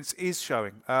experience is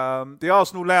showing. The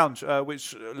Arsenal Lounge,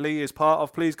 which Lee is part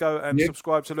of, please go and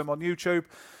subscribe to them on YouTube.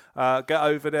 Get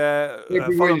over there.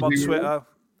 Follow them on Twitter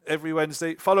every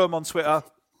Wednesday. Follow them on Twitter.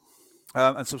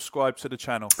 And subscribe to the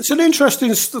channel. It's an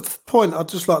interesting point I'd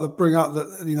just like to bring up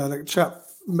that the chap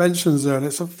mentions there, and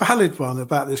it's a valid one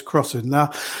about this crossing.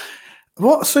 Now,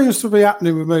 what seems to be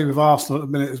happening with me with Arsenal at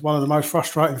the minute is one of the most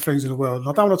frustrating things in the world. And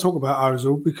I don't want to talk about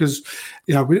Ozil because,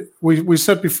 we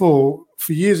said before,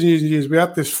 for years and years and years, we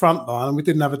had this front line and we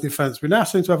didn't have a defence. We now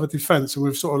seem to have a defence and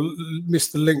we've sort of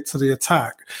missed the link to the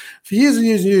attack. For years and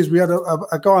years and years, we had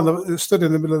a guy that stood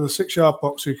in the middle of the 6-yard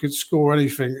box who could score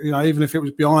anything. Even if it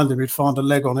was behind him, he'd find a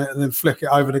leg on it and then flick it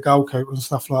over the goalkeeper and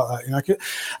stuff like that.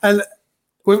 And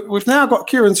we've now got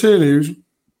Kieran Tierney, who's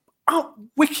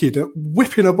wicked at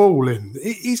whipping a ball in.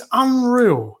 He's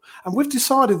unreal. And we've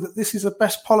decided that this is the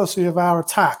best policy of our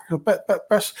attack. The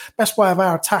best way of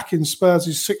our attacking Spurs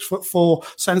is 6'4"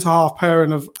 centre-half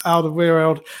pairing of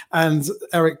Alderweireld and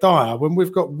Eric Dyer when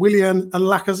we've got Willian and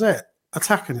Lacazette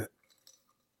attacking it.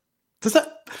 Does that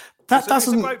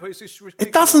doesn't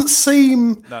it doesn't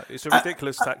seem no, it's a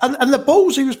ridiculous tactic. And the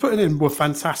balls he was putting in were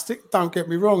fantastic, don't get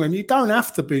me wrong, and you don't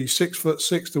have to be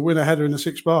 6'6" to win a header in the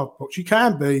 6-yard box. You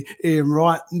can be Ian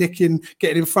Wright, nicking,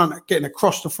 getting in front, getting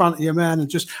across the front of your man and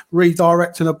just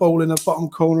redirecting a ball in the bottom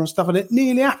corner and stuff, and it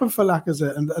nearly happened for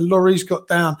Lacazette, and Lloris got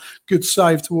down, good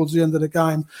save towards the end of the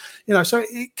game, so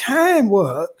it can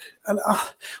work, and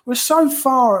we're so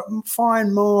far at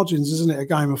fine margins, isn't it, a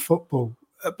game of football?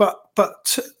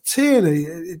 But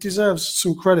Tierney deserves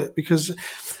some credit because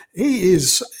he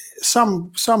is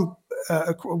some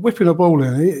whipping a ball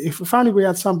in. If only we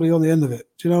had somebody on the end of it.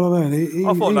 Do you know what I mean?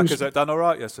 I thought Lacazette done all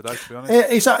right yesterday, to be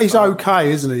honest. He's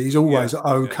okay, isn't he? He's always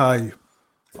okay. Yeah.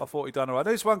 I thought he'd done all right.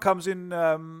 This one comes in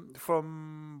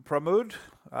from Pramod.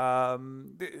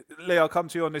 Lee, I'll come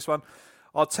to you on this one.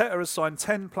 Arteta has signed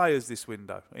 10 players this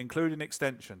window, including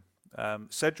extension.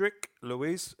 Cedric,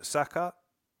 Luiz, Saka,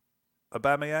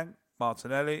 Aubameyang,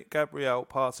 Martinelli, Gabriel,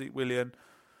 Partey, Willian,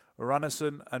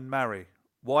 Runnison and Mari.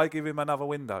 Why give him another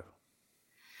window?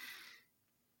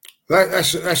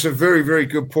 That's a very, very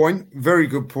good point. Very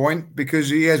good point, because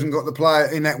he hasn't got the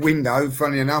player in that window.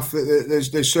 Funny enough,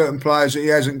 there's certain players that he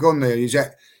hasn't gone there. He's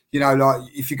at, like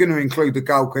if you're going to include the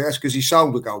goalkeeper, that's because he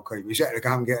sold the goalkeeper. He's had to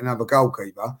go and get another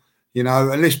goalkeeper.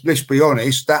 And let's be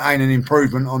honest, that ain't an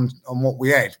improvement on what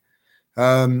we had.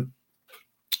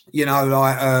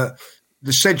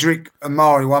 The Cedric and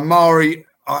Mari one. Mari,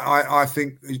 I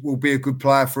think will be a good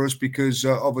player for us because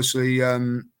obviously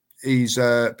he's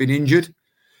been injured.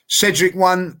 Cedric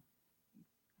one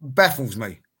baffles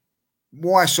me.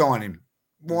 Why sign him?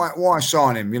 Why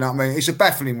sign him? You know what I mean? It's a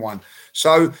baffling one.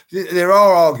 So there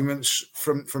are arguments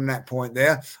from that point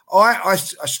there. I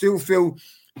still feel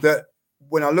that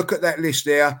when I look at that list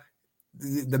there,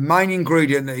 the main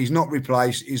ingredient that he's not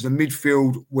replaced is the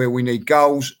midfield, where we need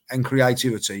goals and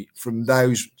creativity from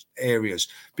those areas.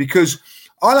 Because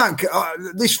I don't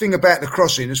this thing about the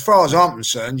crossing, as far as I'm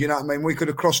concerned, you know what I mean, we could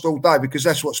have crossed all day because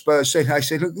that's what Spurs said. They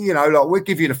said, look, we'll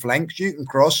give you the flanks, you can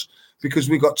cross, because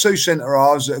we've got two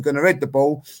centre-halves that are going to head the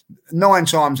ball 9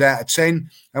 times out of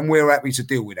 10, and we're happy to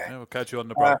deal with that. Yeah, we'll catch you on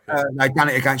the break. They've done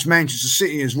it against Manchester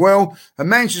City as well. And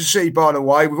Manchester City, by the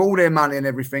way, with all their money and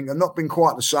everything, have not been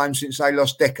quite the same since they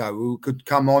lost Deco, who could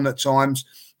come on at times,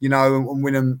 and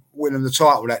win them the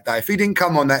title that day. If he didn't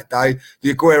come on that day,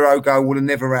 the Aguero goal would have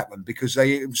never happened because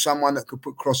it was someone that could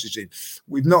put crosses in.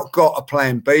 We've not got a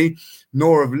plan B,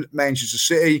 nor of Manchester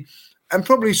City, and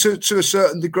probably to a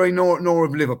certain degree, nor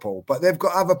of Liverpool. But they've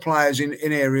got other players in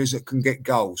areas that can get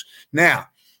goals. Now,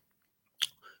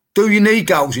 do you need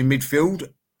goals in midfield?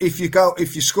 If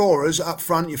your scorers up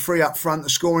front, you're free up front, are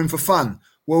scoring for fun.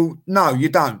 Well, no, you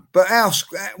don't. But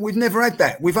we've never had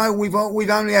that. We've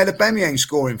only had Aubameyang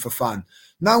scoring for fun.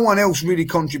 No one else really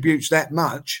contributes that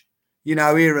much.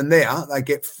 Here and there, they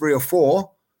get 3 or 4.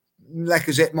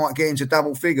 Lacazette might get into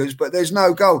double figures, but there's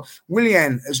no goal.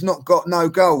 Willian has not got no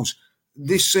goals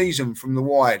this season from the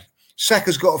wide.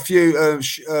 Saka's got a few.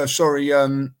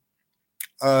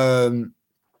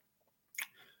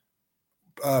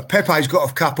 Pepe's got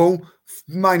a couple,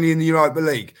 mainly in the Europa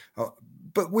League.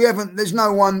 But we haven't. There's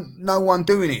no one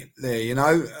doing it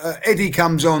there. Eddie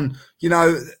comes on.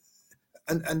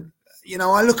 And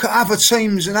I look at other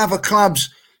teams and other clubs.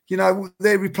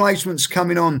 Their replacements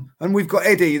coming on, and we've got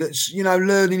Eddie that's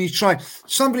learning his trade.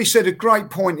 Somebody said a great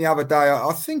point the other day.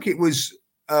 I think it was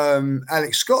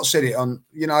Alex Scott said it on.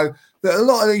 That a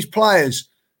lot of these players,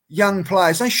 young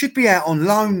players, they should be out on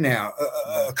loan now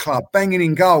at a club, banging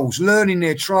in goals, learning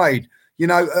their trade.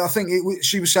 I think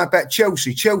she was saying about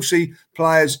Chelsea. Chelsea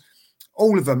players,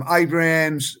 all of them,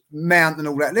 Abrahams, Mount and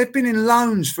all that, they've been in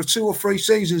loans for 2 or 3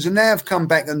 seasons and now have come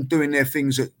back and doing their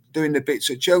things, doing the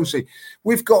bits at Chelsea.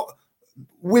 We've got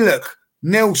Willock,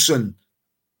 Nelson,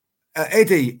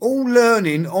 Eddie, all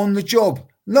learning on the job.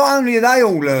 Not only are they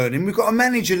all learning, we've got a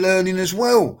manager learning as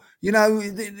well. It's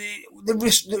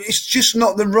just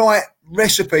not the right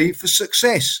recipe for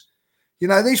success.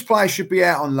 These players should be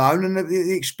out on loan and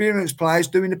the experienced players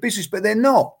doing the business, but they're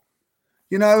not.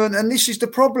 And this is the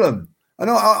problem.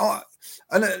 And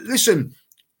listen,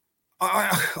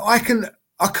 I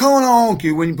can't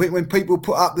argue when people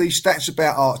put up these stats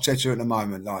about Arteta at the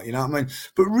moment, like, you know what I mean?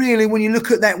 But really, when you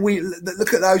look at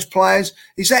look at those players,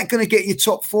 is that going to get you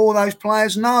top 4, those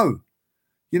players? No.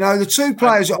 The 2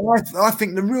 players that I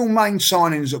think the real main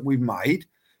signings that we've made,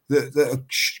 that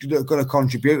are going to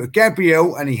contribute.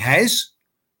 Gabriel, and he has.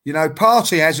 You know,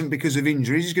 Partey hasn't because of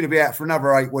injuries. He's going to be out for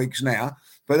another 8 weeks now.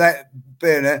 But that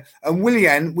being there, and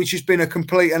Willian, which has been a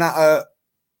complete and utter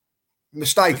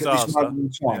mistake disaster. At this moment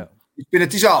in time. Yeah. It's been a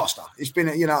disaster. It's been,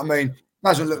 you know what I mean?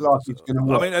 Doesn't look like it's going to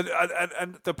work. I mean,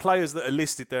 and the players that are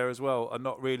listed there as well are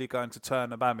not really going to turn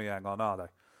Aubameyang on, are they?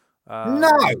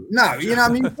 No. You know, I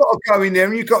mean, you've got to go in there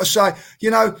and you've got to say,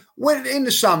 you know, when in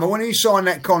the summer when he signed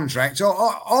that contract,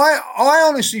 I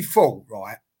honestly thought,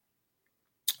 right,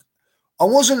 I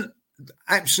wasn't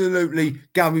absolutely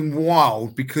going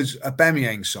wild because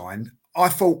Aubameyang signed. I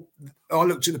thought I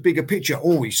looked at the bigger picture.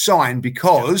 Oh, he signed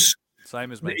because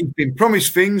same as me. He's been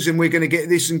promised things, and we're going to get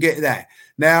this and get that.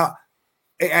 Now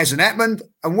it hasn't happened,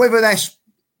 and whether that's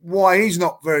why he's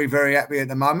not very, very happy at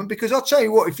the moment. Because I'll tell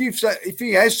you what, if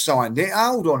he has signed it,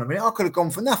 hold on a minute, I could have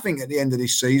gone for nothing at the end of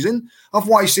this season. I've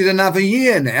wasted another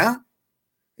year now.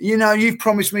 You know, you've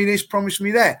promised me this, promised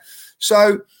me that.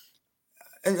 So.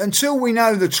 Until we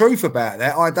know the truth about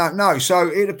that, I don't know. So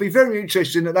it'd be very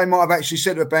interesting that they might have actually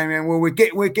said to Aubameyang, well, we'll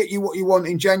get you what you want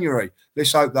in January.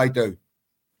 Let's hope they do.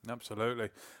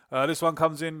 Absolutely. This one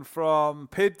comes in from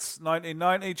Pids,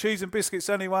 1990. Cheese and biscuits,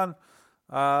 anyone?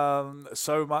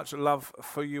 So much love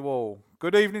for you all.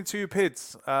 Good evening to you,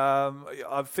 Pids.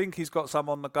 I think he's got some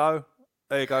on the go.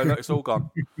 There you go. Look, it's all gone.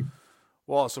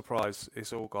 What a surprise.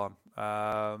 It's all gone.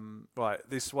 Right.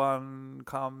 This one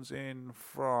comes in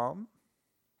from...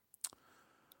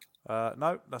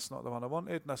 no, that's not the one I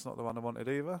wanted. That's not the one I wanted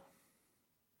either.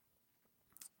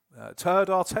 Turd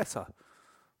Arteta.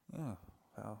 Oh,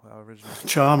 how original.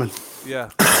 Charming.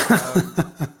 Yeah. I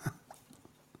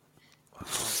can't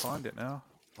find it now.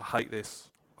 I hate this.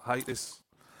 Do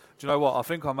you know what? I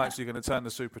think I'm actually going to turn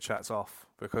the super chats off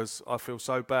because I feel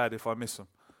so bad if I miss them.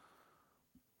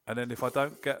 And then if I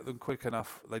don't get them quick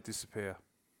enough, they disappear.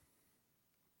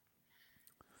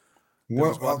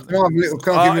 Well,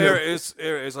 here it is.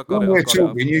 I've got it. We're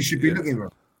talking. You should be looking for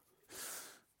it.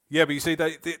 Yeah, but you see,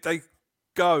 they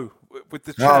go with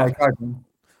the chat.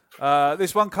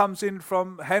 This one comes in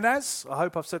from Henaz. I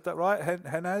hope I've said that right.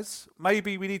 Henaz.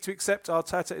 Maybe we need to accept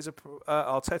Arteta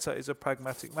is a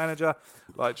pragmatic manager,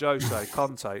 like Jose,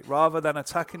 Conte, rather than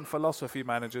attacking philosophy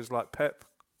managers like Pep,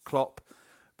 Klopp,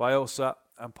 Bielsa,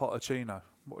 and Pochettino.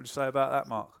 What would you say about that,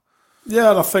 Mark?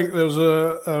 Yeah, and I think there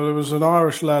was an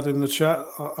Irish lad in the chat.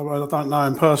 I don't know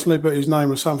him personally, but his name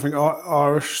was something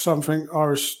Irish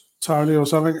Tony or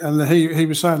something, and he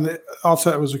was saying that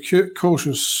Arteta was a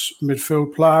cautious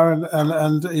midfield player,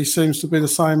 and he seems to be the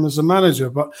same as the manager.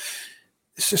 But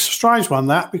it's just a strange one,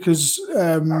 that, because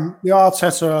the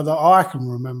Arteta that I can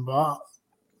remember,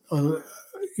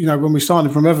 you know, when we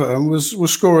started from Everton,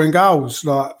 was scoring goals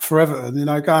like for Everton. You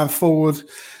know, going forward.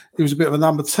 He was a bit of a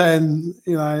number 10,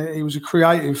 you know, he was a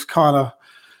creative kind of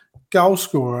goal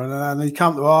scorer. And he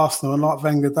came to Arsenal, and like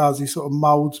Wenger does, he sort of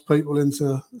moulds people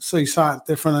into see something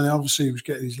different. And obviously he was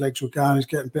getting his legs were going, he's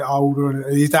getting a bit older,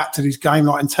 and he adapted his game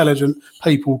like intelligent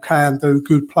people can do,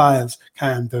 good players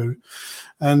can do.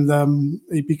 And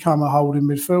he became a holding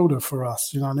midfielder for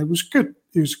us, you know, and it was good.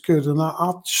 He was good. And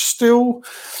I still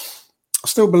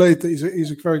believe that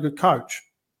he's a very good coach.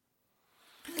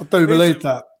 I do believe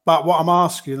that. But what I'm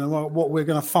asking, and what we're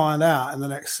going to find out in the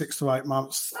next 6 to 8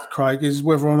 months, Craig, is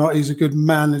whether or not he's a good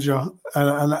manager.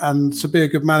 And to be a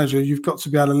good manager, you've got to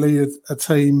be able to lead a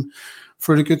team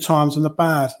through the good times and the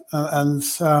bad. And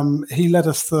he led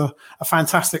us to a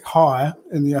fantastic high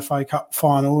in the FA Cup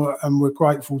final, and we're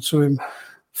grateful to him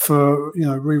for, you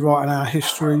know, rewriting our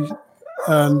history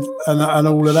and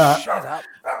all of that. Shut up.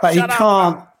 But he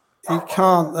can't.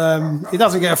 He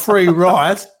doesn't get a free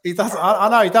ride. He doesn't. I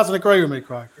know he doesn't agree with me,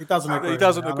 Craig. He doesn't agree. He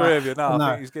doesn't agree with you. No, no.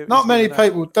 I think he's not many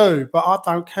people do, but I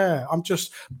don't care. I'm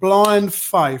just blind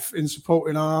faith in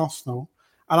supporting Arsenal,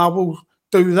 and I will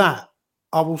do that.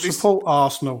 I will support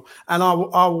Arsenal, and I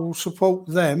will support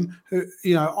them. Who,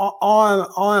 you know,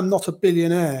 I am not a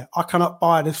billionaire. I cannot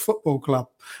buy this football club,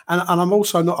 and I'm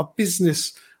also not a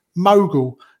business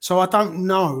mogul, so I don't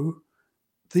know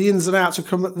the ins and outs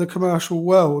of the commercial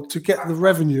world to get the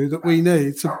revenue that we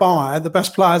need to buy the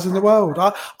best players in the world.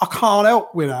 I can't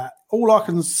help with that. All I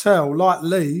can tell, like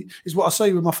Lee, is what I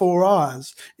see with my 4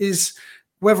 eyes, is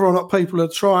whether or not people are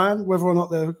trying, whether or not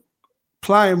they're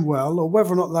playing well, or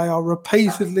whether or not they are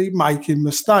repeatedly making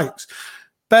mistakes.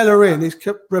 Bellerin is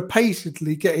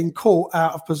repeatedly getting caught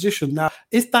out of position. Now,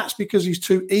 if that's because he's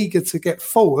too eager to get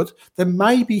forward, then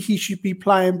maybe he should be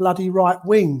playing bloody right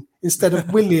wing instead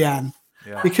of Willian.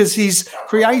 Yeah. Because he's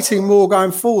creating more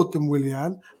going forward than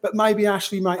Willian, but maybe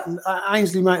Ainsley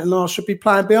Maitland-Niles should be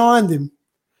playing behind him.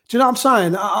 Do you know what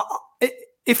I'm saying?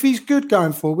 if he's good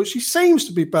going forward, which he seems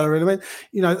to be better in. I mean,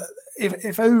 you know,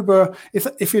 if Uber,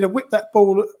 if he'd have whipped that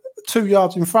ball 2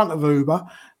 yards in front of Uber,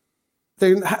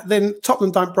 then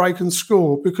Tottenham don't break and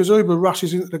score because Uber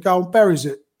rushes into the goal and buries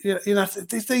it. You know,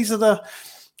 these are the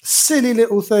silly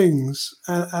little things,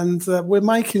 and we're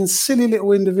making silly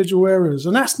little individual errors,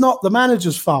 and that's not the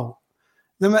manager's fault.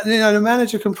 The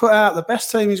manager can put out the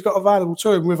best team he's got available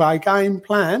to him with a game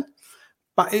plan,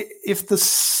 but if the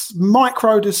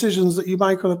micro decisions that you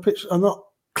make on a pitch are not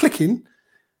clicking,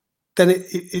 then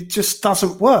it just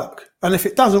doesn't work. And if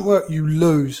it doesn't work, you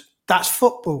lose. That's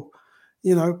football,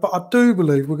 you know. But I do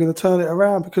believe we're going to turn it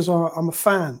around because I'm a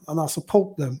fan and I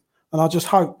support them, and I just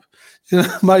hope. You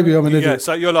know, maybe I'm an idiot. Yeah,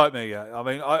 so you're like me, yeah. I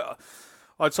mean,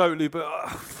 I totally, but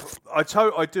I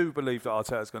do believe that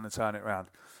Arteta's going to turn it around.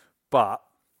 But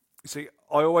you see,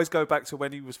 I always go back to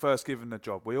when he was first given the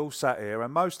job. We all sat here,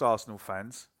 and most Arsenal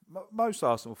fans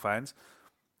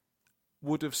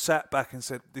would have sat back and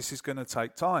said, "This is going to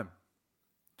take time."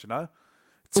 Do you know?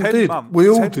 10 months. We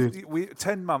all did.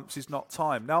 10 months is not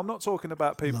time. Now, I'm not talking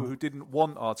about people who didn't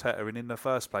want Arteta in the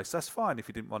first place. That's fine if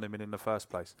you didn't want him in the first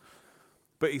place.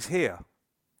 But he's here.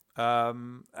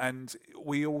 And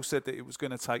we all said that it was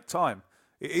going to take time.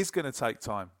 It is going to take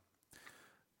time.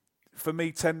 For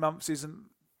me, 10 months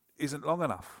isn't long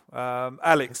enough.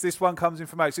 Alex, this one comes in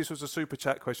from Alex. This was a super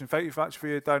chat question. Thank you very much for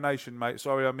your donation, mate.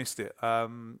 Sorry I missed it.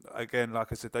 Again, like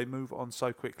I said, they move on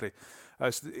so quickly.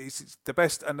 It's the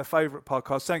best and the favourite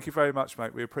podcast. Thank you very much,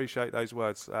 mate. We appreciate those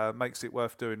words. Makes it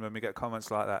worth doing when we get comments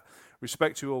like that.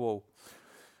 Respect you all.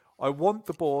 I want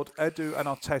the board, Edu and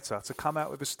Arteta, to come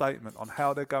out with a statement on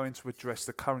how they're going to address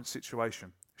the current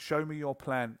situation. Show me your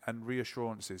plan and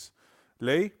reassurances.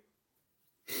 Lee?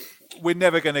 We're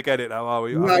never going to get it, though, are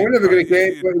we? No, we're never going to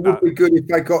get it, but it would be good if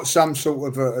they got some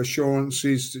sort of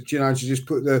assurances, you know, to just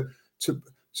put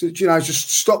just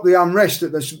stop the unrest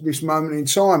at this moment in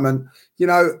time. And, you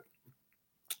know,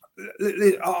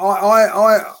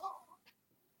 I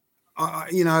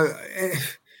you know,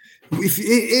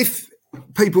 if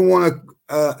people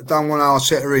don't want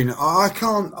Arteta in, I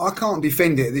can't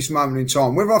defend it at this moment in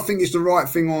time. Whether I think it's the right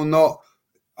thing or not,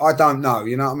 I don't know.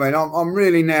 You know what I mean? I'm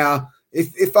really now.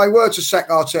 If they were to sack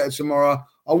Arteta tomorrow,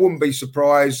 I wouldn't be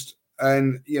surprised.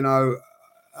 And, you know,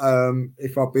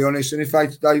 if I'll be honest, and if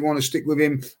they want to stick with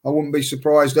him, I wouldn't be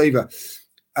surprised either.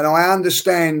 And I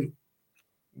understand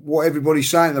what everybody's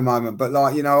saying at the moment, but,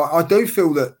 like, you know, I do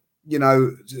feel that, you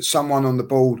know, someone on the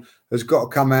board has got to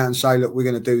come out and say, look, we're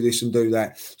going to do this and do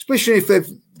that, especially if they've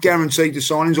guaranteed the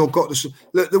signings or got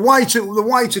the way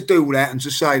to do that and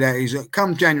to say that is that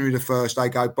come January the 1st, they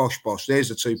go, bosh, there's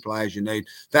the two players you need.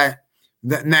 That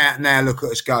now look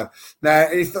at us go. Now,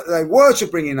 if they were to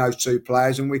bring in those two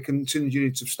players and we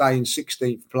continue to stay in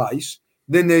 16th place,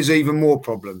 then there's even more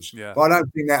problems. Yeah. But I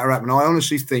don't think that will happen. I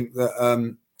honestly think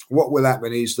that what will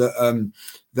happen is that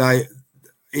they,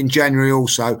 in January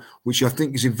also, which I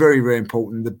think is very, very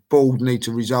important, the board need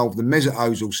to resolve the Mesut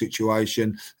Ozil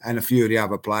situation and a few of the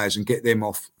other players and get them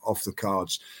off the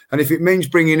cards. And if it means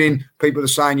bringing in people are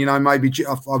saying, you know, maybe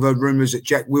I've heard rumours that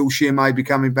Jack Wilshere may be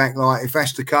coming back. Like, if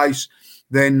that's the case,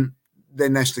 then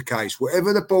that's the case.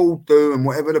 Whatever the board do and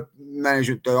whatever the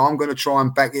management do, I'm going to try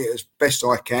and back it as best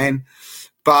I can.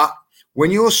 But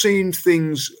when you're seeing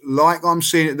things like I'm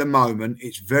seeing at the moment,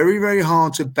 it's very, very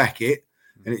hard to back it.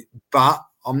 But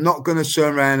I'm not going to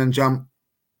turn around and jump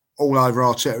all over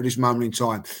Arteta at this moment in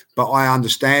time. But I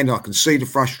understand. I can see the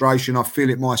frustration. I feel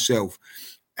it myself.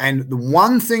 And the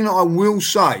one thing that I will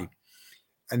say,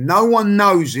 and no one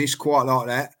knows this quite like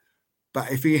that,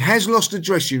 but if he has lost the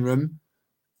dressing room,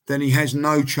 then he has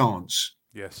no chance.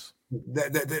 Yes.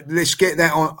 Let's get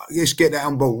that on. Let's get that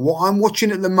on board. What I'm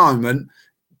watching at the moment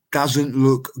doesn't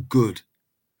look good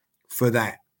for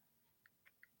that.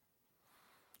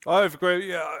 I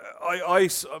agree. Yeah, I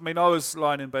mean, I was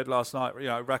lying in bed last night, you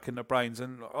know, racking the brains,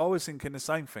 and I was thinking the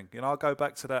same thing. You know, I go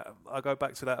back to that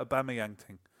Aubameyang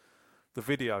thing, the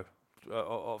video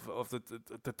of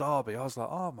the derby. I was like,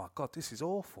 oh my God, this is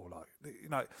awful. Like, you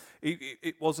know,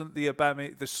 it wasn't the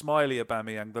smiley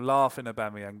Aubameyang, the laughing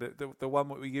Aubameyang, the one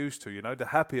that we used to. You know, the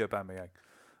happy Aubameyang.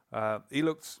 He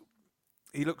looks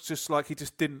just like he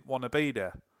just didn't want to be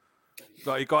there.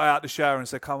 Like, he got out the shower and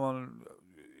said, "Come on,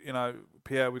 you know,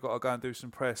 Pierre, we've got to go and do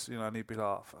some press," you know, and he'd be like,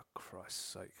 oh, for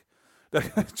Christ's sake. Do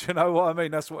you know what I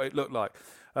mean? That's what it looked like.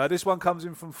 This one comes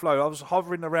in from Flo. I was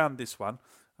hovering around this one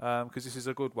because this is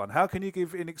a good one. How can you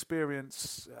give an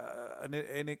inexperienced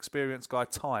guy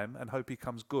time and hope he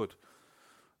comes good?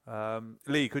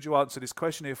 Lee, could you answer this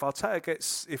question? If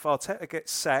Arteta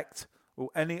gets sacked,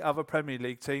 will any other Premier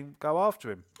League team go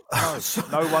after him? No,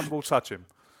 no one will touch him.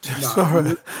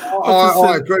 No.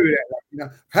 I agree with that. You know,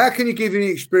 how can you give an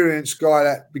experienced guy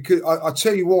that? Because I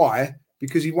tell you why.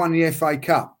 Because he won the FA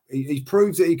Cup. He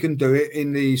proved that he can do it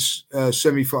in these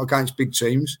semi-final against big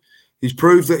teams. He's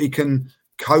proved that he can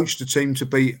coach the team to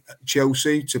beat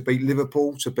Chelsea, to beat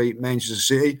Liverpool, to beat Manchester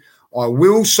City. I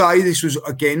will say this was,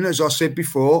 again, as I said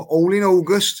before, all in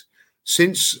August.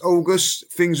 Since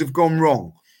August, things have gone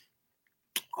wrong.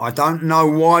 I don't know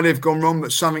why they've gone wrong,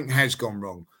 but something has gone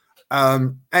wrong.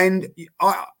 And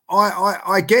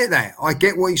I get that. I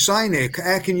get what he's saying there.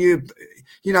 How can you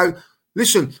know,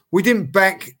 listen, we didn't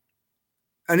back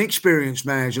an experienced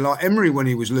manager like Emery when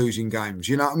he was losing games.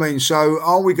 You know what I mean? So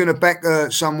are we going to back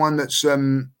someone that's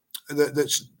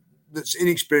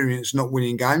inexperienced, not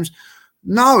winning games?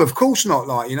 No, of course not.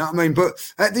 Like, you know what I mean?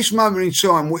 But at this moment in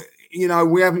time,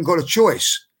 we haven't got a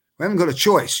choice. We haven't got a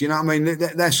choice. You know what I mean?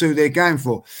 That's who they're going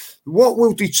for. What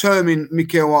will determine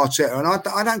Mikel Arteta? And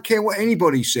I don't care what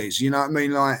anybody says. You know what I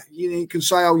mean? Like, you can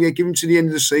say, oh, yeah, give him to the end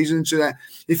of the season. To that.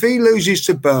 If he loses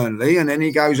to Burnley and then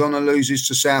he goes on and loses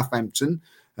to Southampton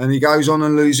and he goes on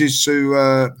and loses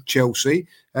to Chelsea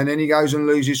and then he goes and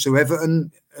loses to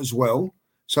Everton as well.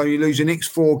 So you lose the next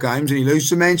 4 games and he loses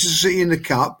to Manchester City in the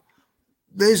Cup.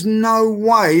 There's no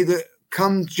way that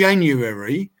come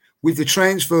January, with the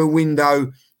transfer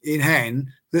window in hand,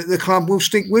 that the club will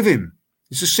stick with him.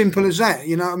 It's as simple as that.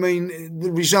 You know what I mean?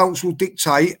 The results will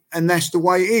dictate, and that's the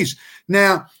way it is.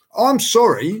 Now, I'm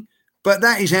sorry, but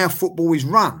that is how football is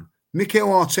run. Mikel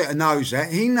Arteta knows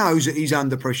that. He knows that he's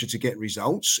under pressure to get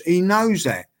results. He knows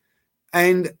that.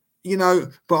 And, you know,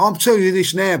 but I'm telling you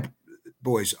this now,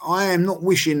 boys, I am not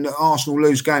wishing that Arsenal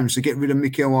lose games to get rid of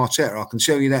Mikel Arteta. I can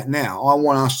tell you that now. I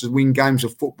want us to win games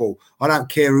of football. I don't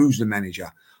care who's the manager.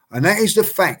 And that is the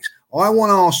fact. I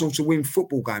want Arsenal to win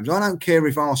football games. I don't care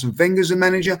if Arsene Wenger's the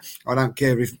manager. I don't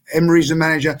care if Emery's the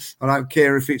manager. I don't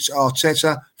care if it's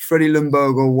Arteta, Freddie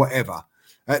Ljungberg or whatever.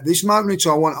 At this moment in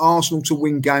time, I want Arsenal to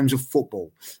win games of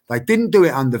football. They didn't do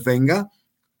it under Wenger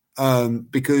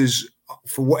because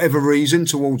for whatever reason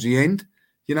towards the end,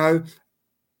 you know,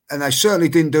 and they certainly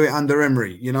didn't do it under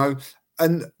Emery, you know.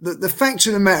 And the fact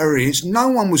of the matter is no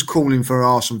one was calling for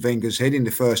Arsene Wenger's head in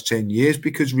the first 10 years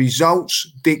because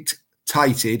results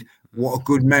dictated what a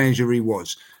good manager he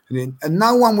was. And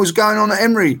no one was going on at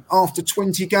Emery after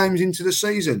 20 games into the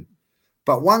season.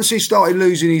 But once he started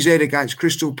losing his head against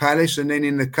Crystal Palace and then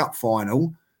in the cup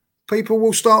final, people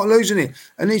will start losing it.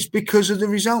 And it's because of the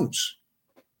results.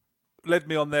 Led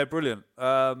me on there, brilliant.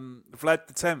 Vlad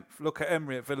the 10th, look at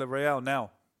Emery at Villarreal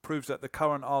now. Proves that the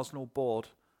current Arsenal board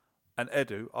and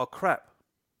Edu are crap.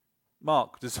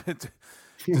 Mark, does that...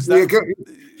 You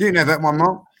know that one,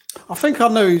 Mark. I think I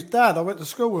knew his dad. I went to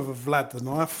school with a Vlad the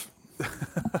Knife.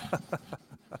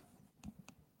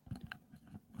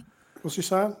 What's he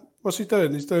saying? What's he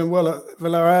doing? He's doing well at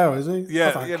Villarreal, is he?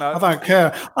 Yeah, I don't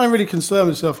care. I don't really concern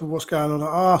myself with what's going on at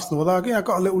Arsenal. Although, I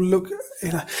got a little look.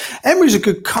 Emery's a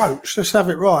good coach. Let's have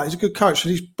it right. He's a good coach.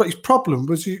 But his problem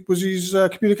was his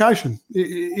communication.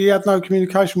 He had no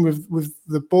communication with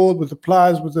the board, with the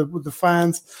players, with the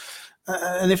fans.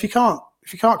 And if you can't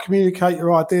communicate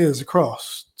your ideas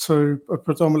across to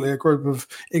predominantly a group of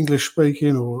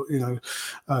English-speaking or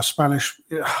Spanish,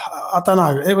 I don't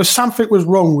know. It was something was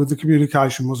wrong with the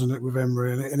communication, wasn't it, with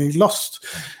Emery? And he lost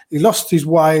his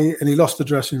way and he lost the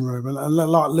dressing room. And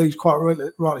like Lee's quite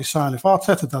rightly saying, if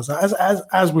Arteta does that,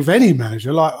 as with any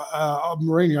manager, like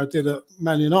Mourinho did at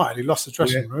Man United, he lost the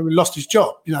dressing room, he lost his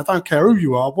job. I don't care who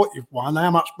you are, what you've won,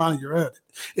 how much money you're earning.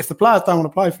 If the players don't want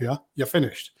to play for you, you're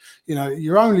finished.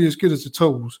 You're only as good as the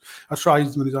tools. A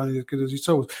tradesman is only as good as his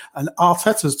tools. And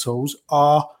Arteta's tools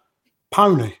are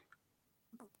pony.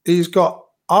 He's got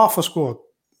half a squad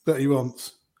that he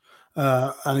wants.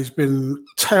 And he's been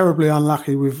terribly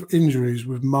unlucky with injuries,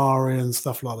 with Mari and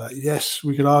stuff like that. Yes,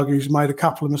 we could argue he's made a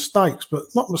couple of mistakes, but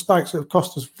not mistakes that have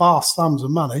cost us vast sums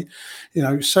of money.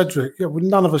 Cedric,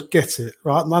 none of us get it,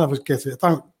 right? None of us get it.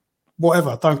 Don't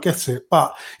get it.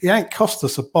 But he ain't cost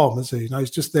us a bomb, has he?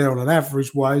 He's just there on an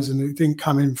average wage and he didn't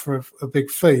come in for a big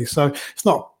fee. So it's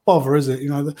not bother, is it?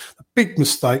 The big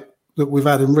mistake that we've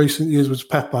had in recent years was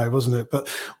Pepe, wasn't it? But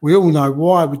we all know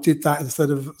why we did that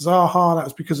instead of Zaha. That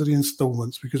was because of the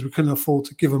instalments, because we couldn't afford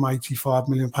to give him £85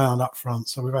 million up front.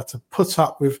 So we've had to put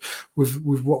up with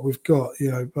what we've got,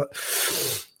 But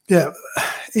yeah,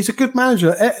 he's a good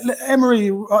manager. Emery,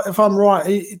 if I'm right,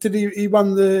 he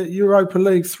won the Europa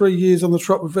League 3 years on the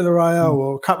trot with Villarreal,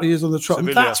 or a couple of years on the trot.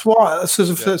 Sevilla. And that's why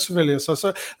Sevilla.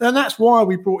 So then that's why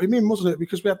we brought him in, wasn't it?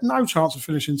 Because we had no chance of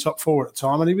finishing top 4 at the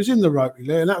time, and he was in the Europa League,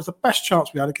 and that was the best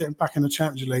chance we had of getting back in the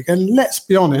Champions League. And let's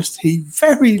be honest, he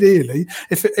very nearly,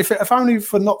 if only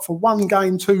not for one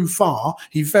game too far,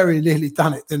 he very nearly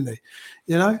done it, didn't he?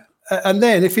 And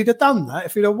then if he'd have done that,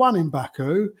 if he'd have won in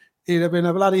Baku, he'd have been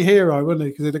a bloody hero, wouldn't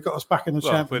he? Because he'd have got us back in the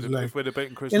Champions League. If we'd have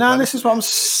beaten Crystal You know, Palace, this is what I'm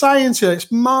saying to you.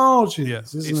 It's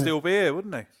margins, isn't he'd it? still be here,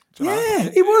 wouldn't he? Do you know? Yeah,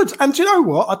 he would. And do you know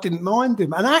what? I didn't mind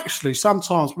him. And actually,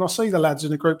 sometimes when I see the lads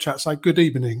in the group chat say good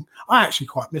evening, I actually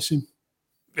quite miss him.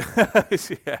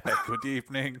 Yeah, good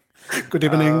evening. Good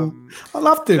evening. I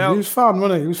loved him. He was fun,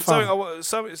 wasn't he? He was fun.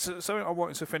 Something I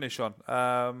wanted to finish on.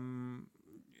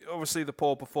 Obviously, the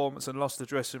poor performance and lost the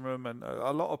dressing room, and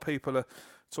a lot of people are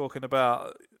talking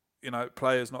about,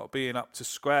 players not being up to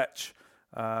scratch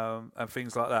and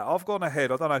things like that. I've gone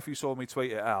ahead. I don't know if you saw me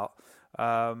tweet it out.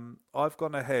 I've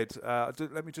gone ahead.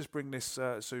 Let me just bring this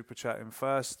super chat in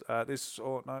first. No,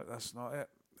 that's not it.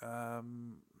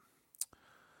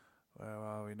 Where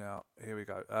are we now? Here we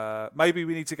go. Maybe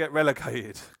we need to get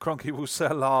relegated. Kroenke will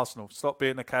sell Arsenal. Stop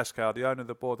being a cash cow. The owner,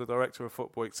 the board, the director of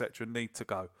football, etc., need to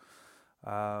go.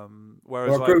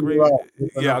 Whereas I agree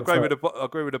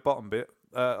with the bottom bit,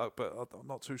 but I'm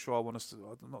not too sure I want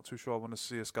to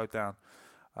see us go down.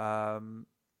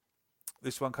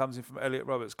 This one comes in from Elliot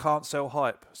Roberts. Can't sell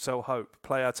hype, sell hope.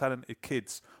 Play our talented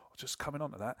kids. Just coming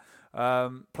on to that.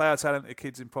 Play our talented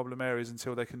kids in problem areas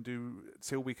until we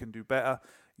can do better.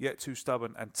 Yet too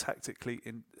stubborn and tactically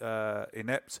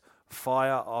inept.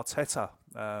 Fire Arteta,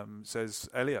 says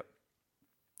Elliot.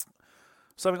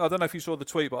 Something I don't know if you saw the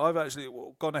tweet, but I've actually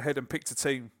gone ahead and picked a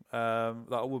team that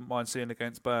I wouldn't mind seeing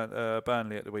against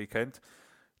Burnley at the weekend,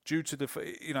 due to the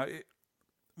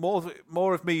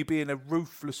more of me being a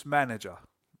ruthless manager.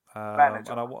 And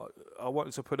I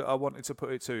wanted to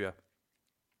put it to you.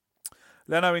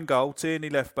 Leno in goal, Tierney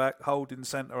left back, Holding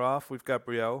centre half with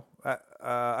Gabriel,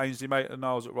 Ainsley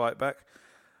Maitland-Niles at right back,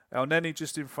 El Neni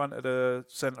just in front of the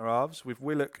centre halves with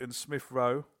Willock and Smith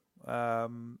Rowe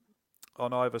on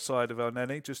either side of El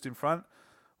Neni, just in front.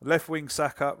 Left wing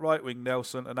Saka, right wing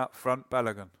Nelson, and up front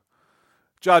Balogun.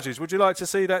 Judges, would you like to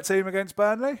see that team against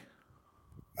Burnley?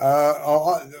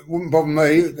 It wouldn't bother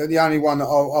me. The only one that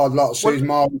I'd like to see is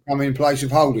Marley come in place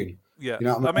of Holding. Yeah, you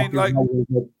know what I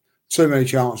mean? Too many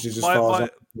chances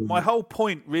my whole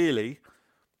point really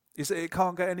is that it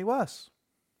can't get any worse.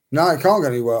 No, it can't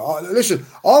get any worse. Listen,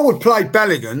 I would play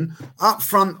Balogun up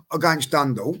front against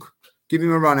Dundalk, give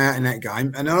him a run out in that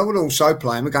game, and I would also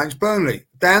play him against Burnley.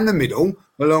 Down the middle,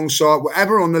 alongside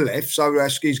whatever on the left, so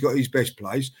Rasky's got his best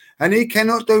plays, and he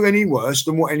cannot do any worse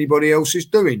than what anybody else is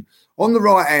doing. On the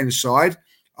right-hand side,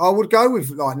 I would go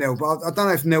with Nel, but I don't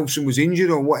know if Nelson was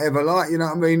injured or whatever, you know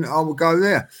what I mean? I would go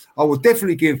there. I would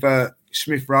definitely give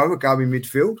Smith Rowe a go in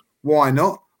midfield. Why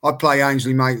not? I'd play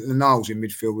Ainsley Maitland-Niles in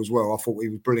midfield as well. I thought he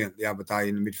was brilliant the other day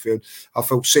in the midfield. I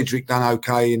thought Cedric done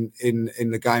okay in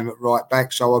the game at right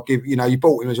back. So I'll give, you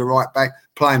bought him as a right back,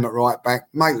 play him at right back,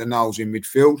 Maitland-Niles in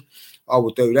midfield. I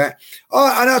would do that.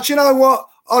 And do you know what?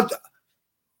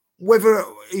 Whether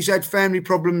he's had family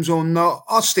problems or not,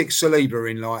 I'll stick Saliba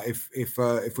in. If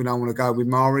we don't want to go with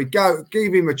Mari,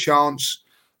 give him a chance,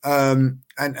 and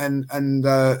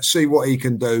see what he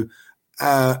can do.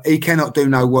 He cannot do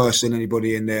no worse than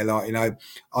anybody in there. If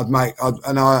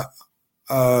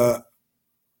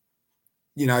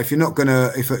you're not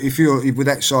gonna, if you're with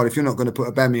that side, if you're not going to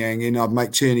put Aubameyang in, I'd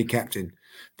make Tierney captain.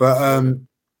 But I'm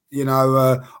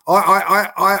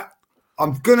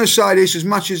going to say this, as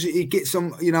much as he gets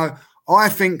some, I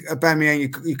think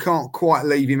Aubameyang, you can't quite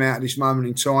leave him out at this moment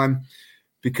in time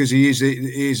because he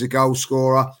is a goal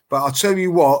scorer. But I'll tell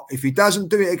you what, if he doesn't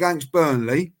do it against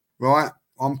Burnley, right,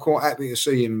 I'm quite happy to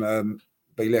see him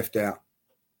be left out.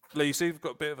 Lee, you see, you've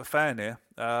got a bit of a fan here.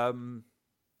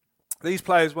 These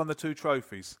players won the 2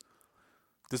 trophies.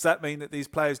 Does that mean that these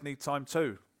players need time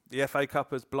too? The FA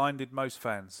Cup has blinded most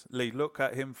fans. Lee, look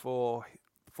at him for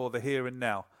the here and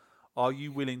now. Are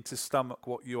you willing to stomach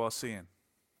what you are seeing?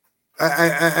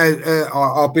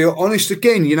 I'll be honest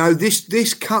again.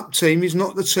 This cup team is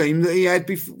not the team that he had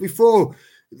before.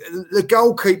 The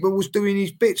goalkeeper was doing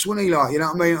his bits, wasn't he? You know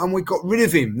what I mean? And we got rid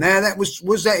of him. Now,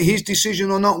 was that his decision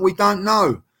or not? We don't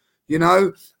know.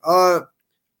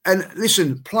 And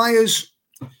listen,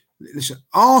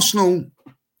 Arsenal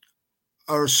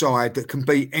are a side that can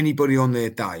beat anybody on their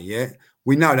day. Yeah,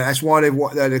 we know that. That's why they've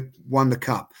won the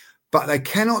cup. But they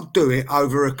cannot do it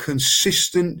over a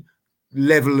consistent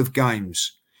level of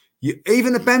games.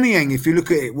 Even Aubameyang, if you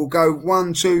look at it, will go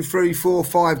 1, 2, 3, 4,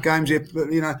 5 games. But,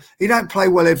 he don't play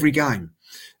well every game.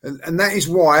 And that is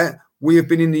why we have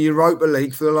been in the Europa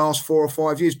League for the last 4 or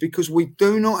 5 years, because we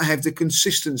do not have the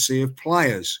consistency of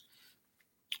players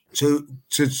to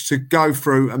go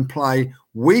through and play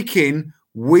week in,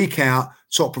 week out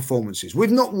top performances.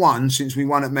 We've not won since we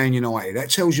won at Man United. That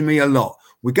tells me a lot.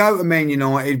 We go to Man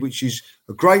United, which is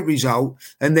a great result,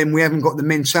 and then we haven't got the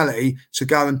mentality to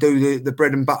go and do the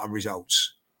bread and butter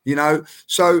results. You know,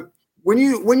 so when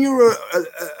you're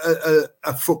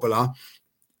a footballer,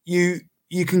 you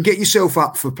can get yourself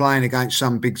up for playing against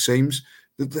some big teams.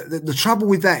 The trouble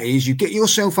with that is you get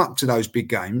yourself up to those big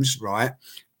games, right?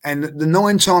 And the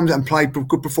 9 times and play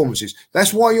good performances.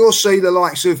 That's why you'll see the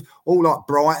likes of all like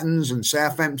Brightons and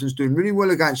Southamptons doing really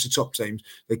well against the top teams.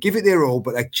 They give it their all,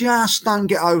 but they just don't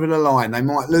get over the line. They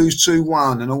might lose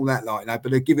 2-1 and all that like that,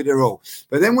 but they give it their all.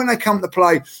 But then when they come to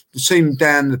play the team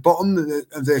down the bottom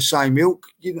of their same ilk,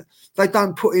 they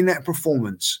don't put in that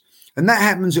performance. And that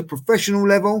happens at professional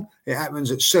level. It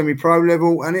happens at semi-pro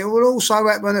level, and it will also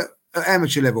happen at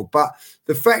amateur level. But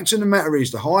the fact of the matter is,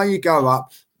 the higher you go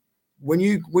up, when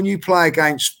you play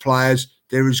against players,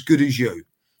 they're as good as you.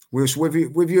 Whereas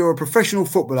if you're a professional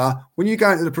footballer, when you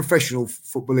go into the professional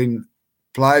footballing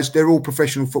players, they're all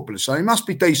professional footballers. So it must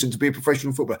be decent to be a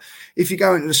professional footballer. If you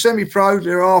go into the semi-pro,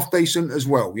 they're half decent as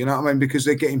well. You know what I mean? Because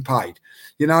they're getting paid.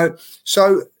 You know,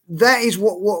 so that is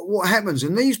what happens.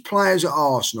 And these players at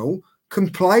Arsenal can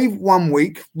play 1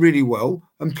 week really well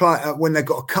and play when they've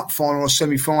got a cup final or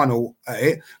semi-final at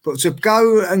it. But to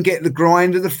go and get the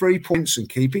grind of the 3 points and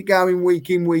keep it going week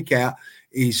in, week out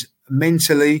is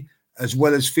mentally as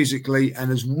well as physically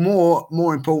and as more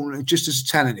important, just as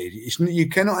talented. You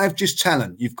cannot have just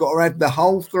talent. You've got to have the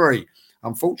whole 3.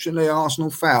 Unfortunately, Arsenal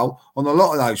foul on a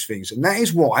lot of those things. And that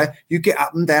is why you get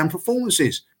up and down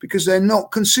performances, because they're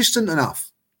not consistent enough.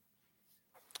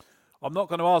 I'm not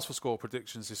going to ask for score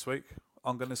predictions this week.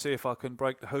 I'm going to see if I can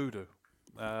break the hoodoo.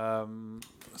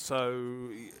 So,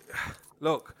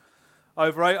 look,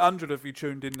 over 800 of you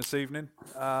tuned in this evening.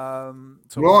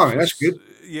 Right, that's good.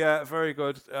 Yeah, very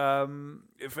good.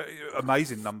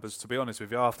 Amazing numbers, to be honest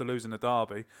with you, after losing the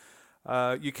derby.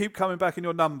 You keep coming back in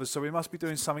your numbers, so we must be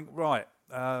doing something right.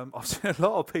 I've seen a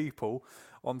lot of people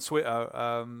on Twitter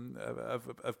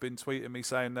have been tweeting me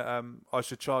saying that I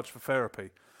should charge for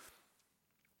therapy.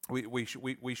 We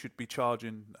should be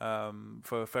charging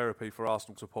for therapy for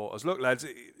Arsenal supporters. Look, lads,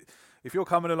 if you're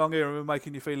coming along here and we're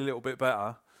making you feel a little bit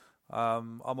better,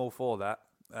 I'm all for that.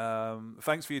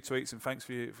 Thanks for your tweets and thanks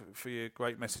for your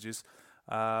great messages.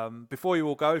 Before you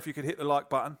all go, if you could hit the like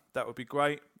button, that would be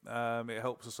great. It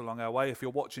helps us along our way. If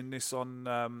you're watching this on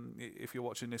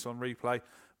replay,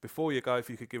 before you go, if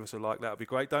you could give us a like, that would be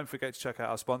great. Don't forget to check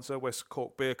out our sponsor, West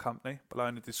Cork Beer Company, below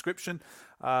in the description.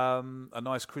 A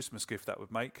nice Christmas gift that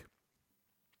would make.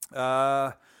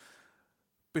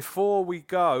 Before we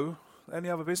go, any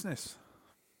other business?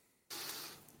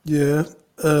 Yeah.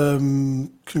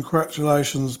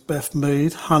 Congratulations, Beth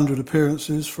Mead, 100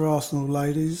 appearances for Arsenal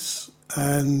ladies,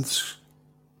 and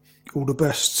all the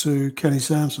best to Kenny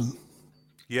Sampson.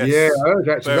 Yes. Yeah, I heard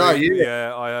that today.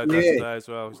 Yeah, I heard that today as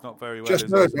well. He's not very well. Just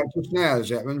heard that just now,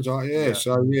 as it happens. So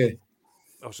yeah.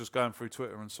 I was just going through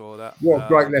Twitter and saw that. What a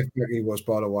great left back he was,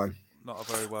 by the way. Not a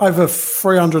very well. Over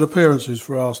 300 appearances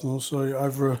for Arsenal, so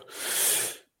over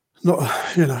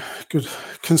good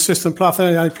consistent player. I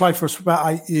think he only played for us for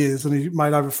about 8 years, and he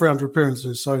made over 300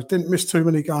 appearances. So he didn't miss too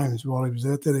many games while he was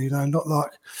there, did he? Not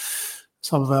like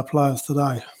some of our players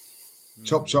today.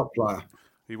 Top player.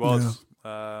 He was. Yeah.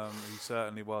 He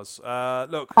certainly was.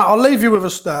 Look, I'll leave you with a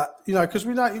stat, because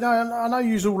we know, I know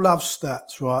you all love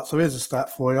stats, right? So here's a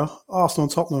stat for you. Arsenal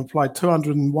and Tottenham have played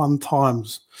 201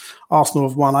 times. Arsenal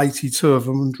have won 82 of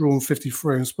them and drawn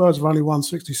 53, and Spurs have only won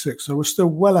 66. So we're still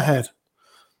well ahead.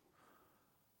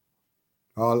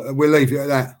 We'll leave it at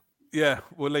that. Yeah,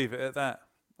 we'll leave it at that.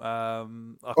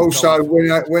 Also,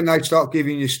 when they start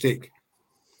giving you stick,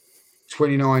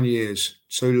 29 years,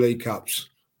 2 League Cups,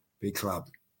 big club.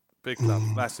 Big club,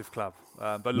 massive club.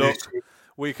 But look,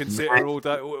 we can sit here all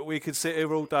day. We could sit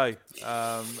here all day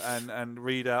and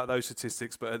read out those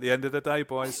statistics. But at the end of the day,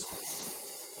 boys,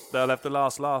 they'll have the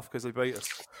last laugh because they beat us.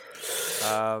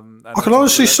 I can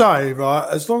honestly say, right,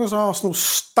 as long as Arsenal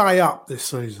stay up this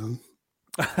season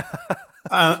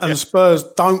and Spurs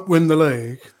don't win the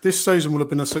league, this season will have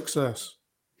been a success.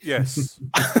 Yes.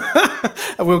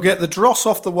 And we'll get the dross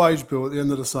off the wage bill at the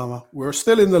end of the summer. We're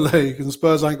still in the league and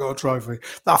Spurs ain't got a trophy.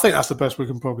 I think that's the best we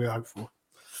can probably hope for.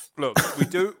 Look,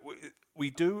 we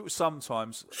do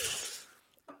sometimes.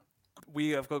 We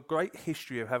have got great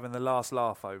history of having the last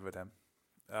laugh over them.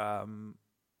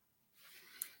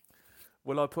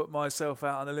 Will I put myself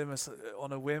out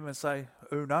on a whim and say,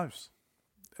 who knows?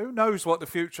 Who knows what the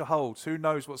future holds? Who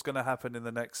knows what's going to happen in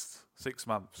the next 6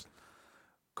 months?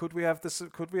 Could we have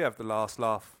the last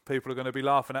laugh? People are going to be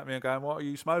laughing at me and going, "What are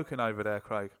you smoking over there,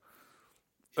 Craig?"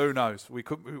 Who knows?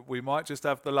 We might just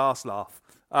have the last laugh.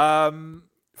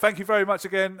 Thank you very much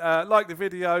again. Like the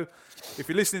video. If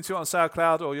you're listening to it on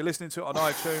SoundCloud or you're listening to it on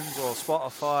iTunes or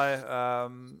Spotify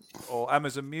or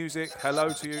Amazon Music, hello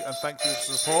to you and thank you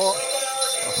for the support.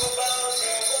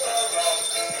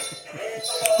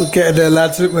 We're getting there,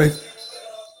 lads, aren't we?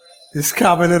 It's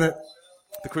coming, isn't it?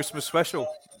 The Christmas special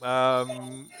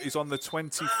is on the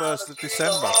 21st of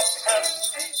December.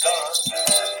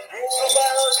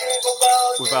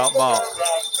 Without Mark.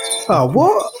 Oh,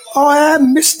 what? I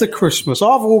am Mr. Christmas.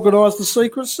 I've organised the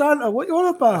Secret Santa. What are you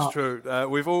on about? That's true.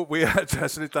 We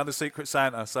actually done a Secret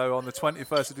Santa. So on the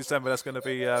 21st of December, that's going to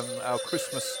be our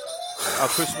Christmas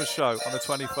show on the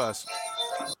 21st.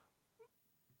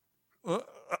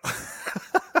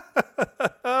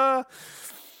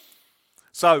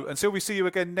 So until we see you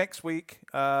again next week,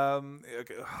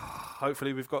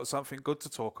 hopefully we've got something good to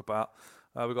talk about.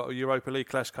 We've got a Europa League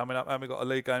clash coming up and we've got a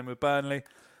league game with Burnley.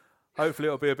 Hopefully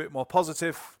it'll be a bit more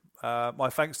positive. My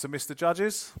thanks to Mr.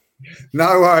 Judges.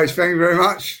 No worries. Thank you very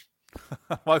much.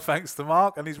 My thanks to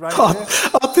Mark and his reindeer.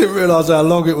 I didn't realise how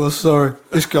long it was. Sorry.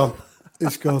 It's gone.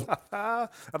 It's gone. And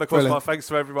of course, my thanks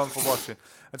to everyone for watching.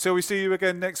 Until we see you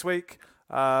again next week,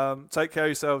 take care of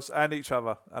yourselves and each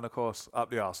other. And of course, up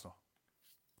the Arsenal.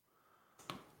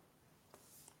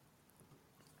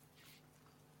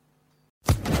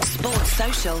 Sports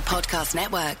Social Podcast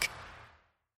Network.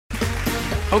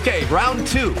 Okay, round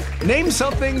two. Name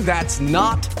something that's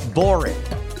not boring.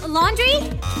 A laundry?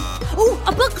 Ooh,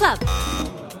 a book club.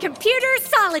 Computer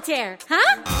solitaire,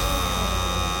 huh?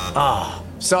 Ah,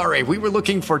 sorry, we were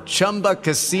looking for Chumba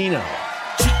Casino.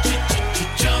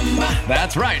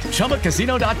 That's right,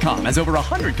 ChumbaCasino.com has over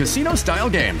 100 casino-style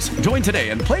games. Join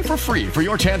today and play for free for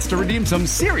your chance to redeem some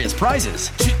serious prizes.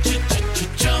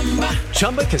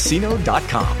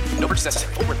 ChumbaCasino.com. No purchase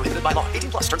necessary. Void where prohibited by law.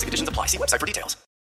 18+ terms and conditions apply. See website for details.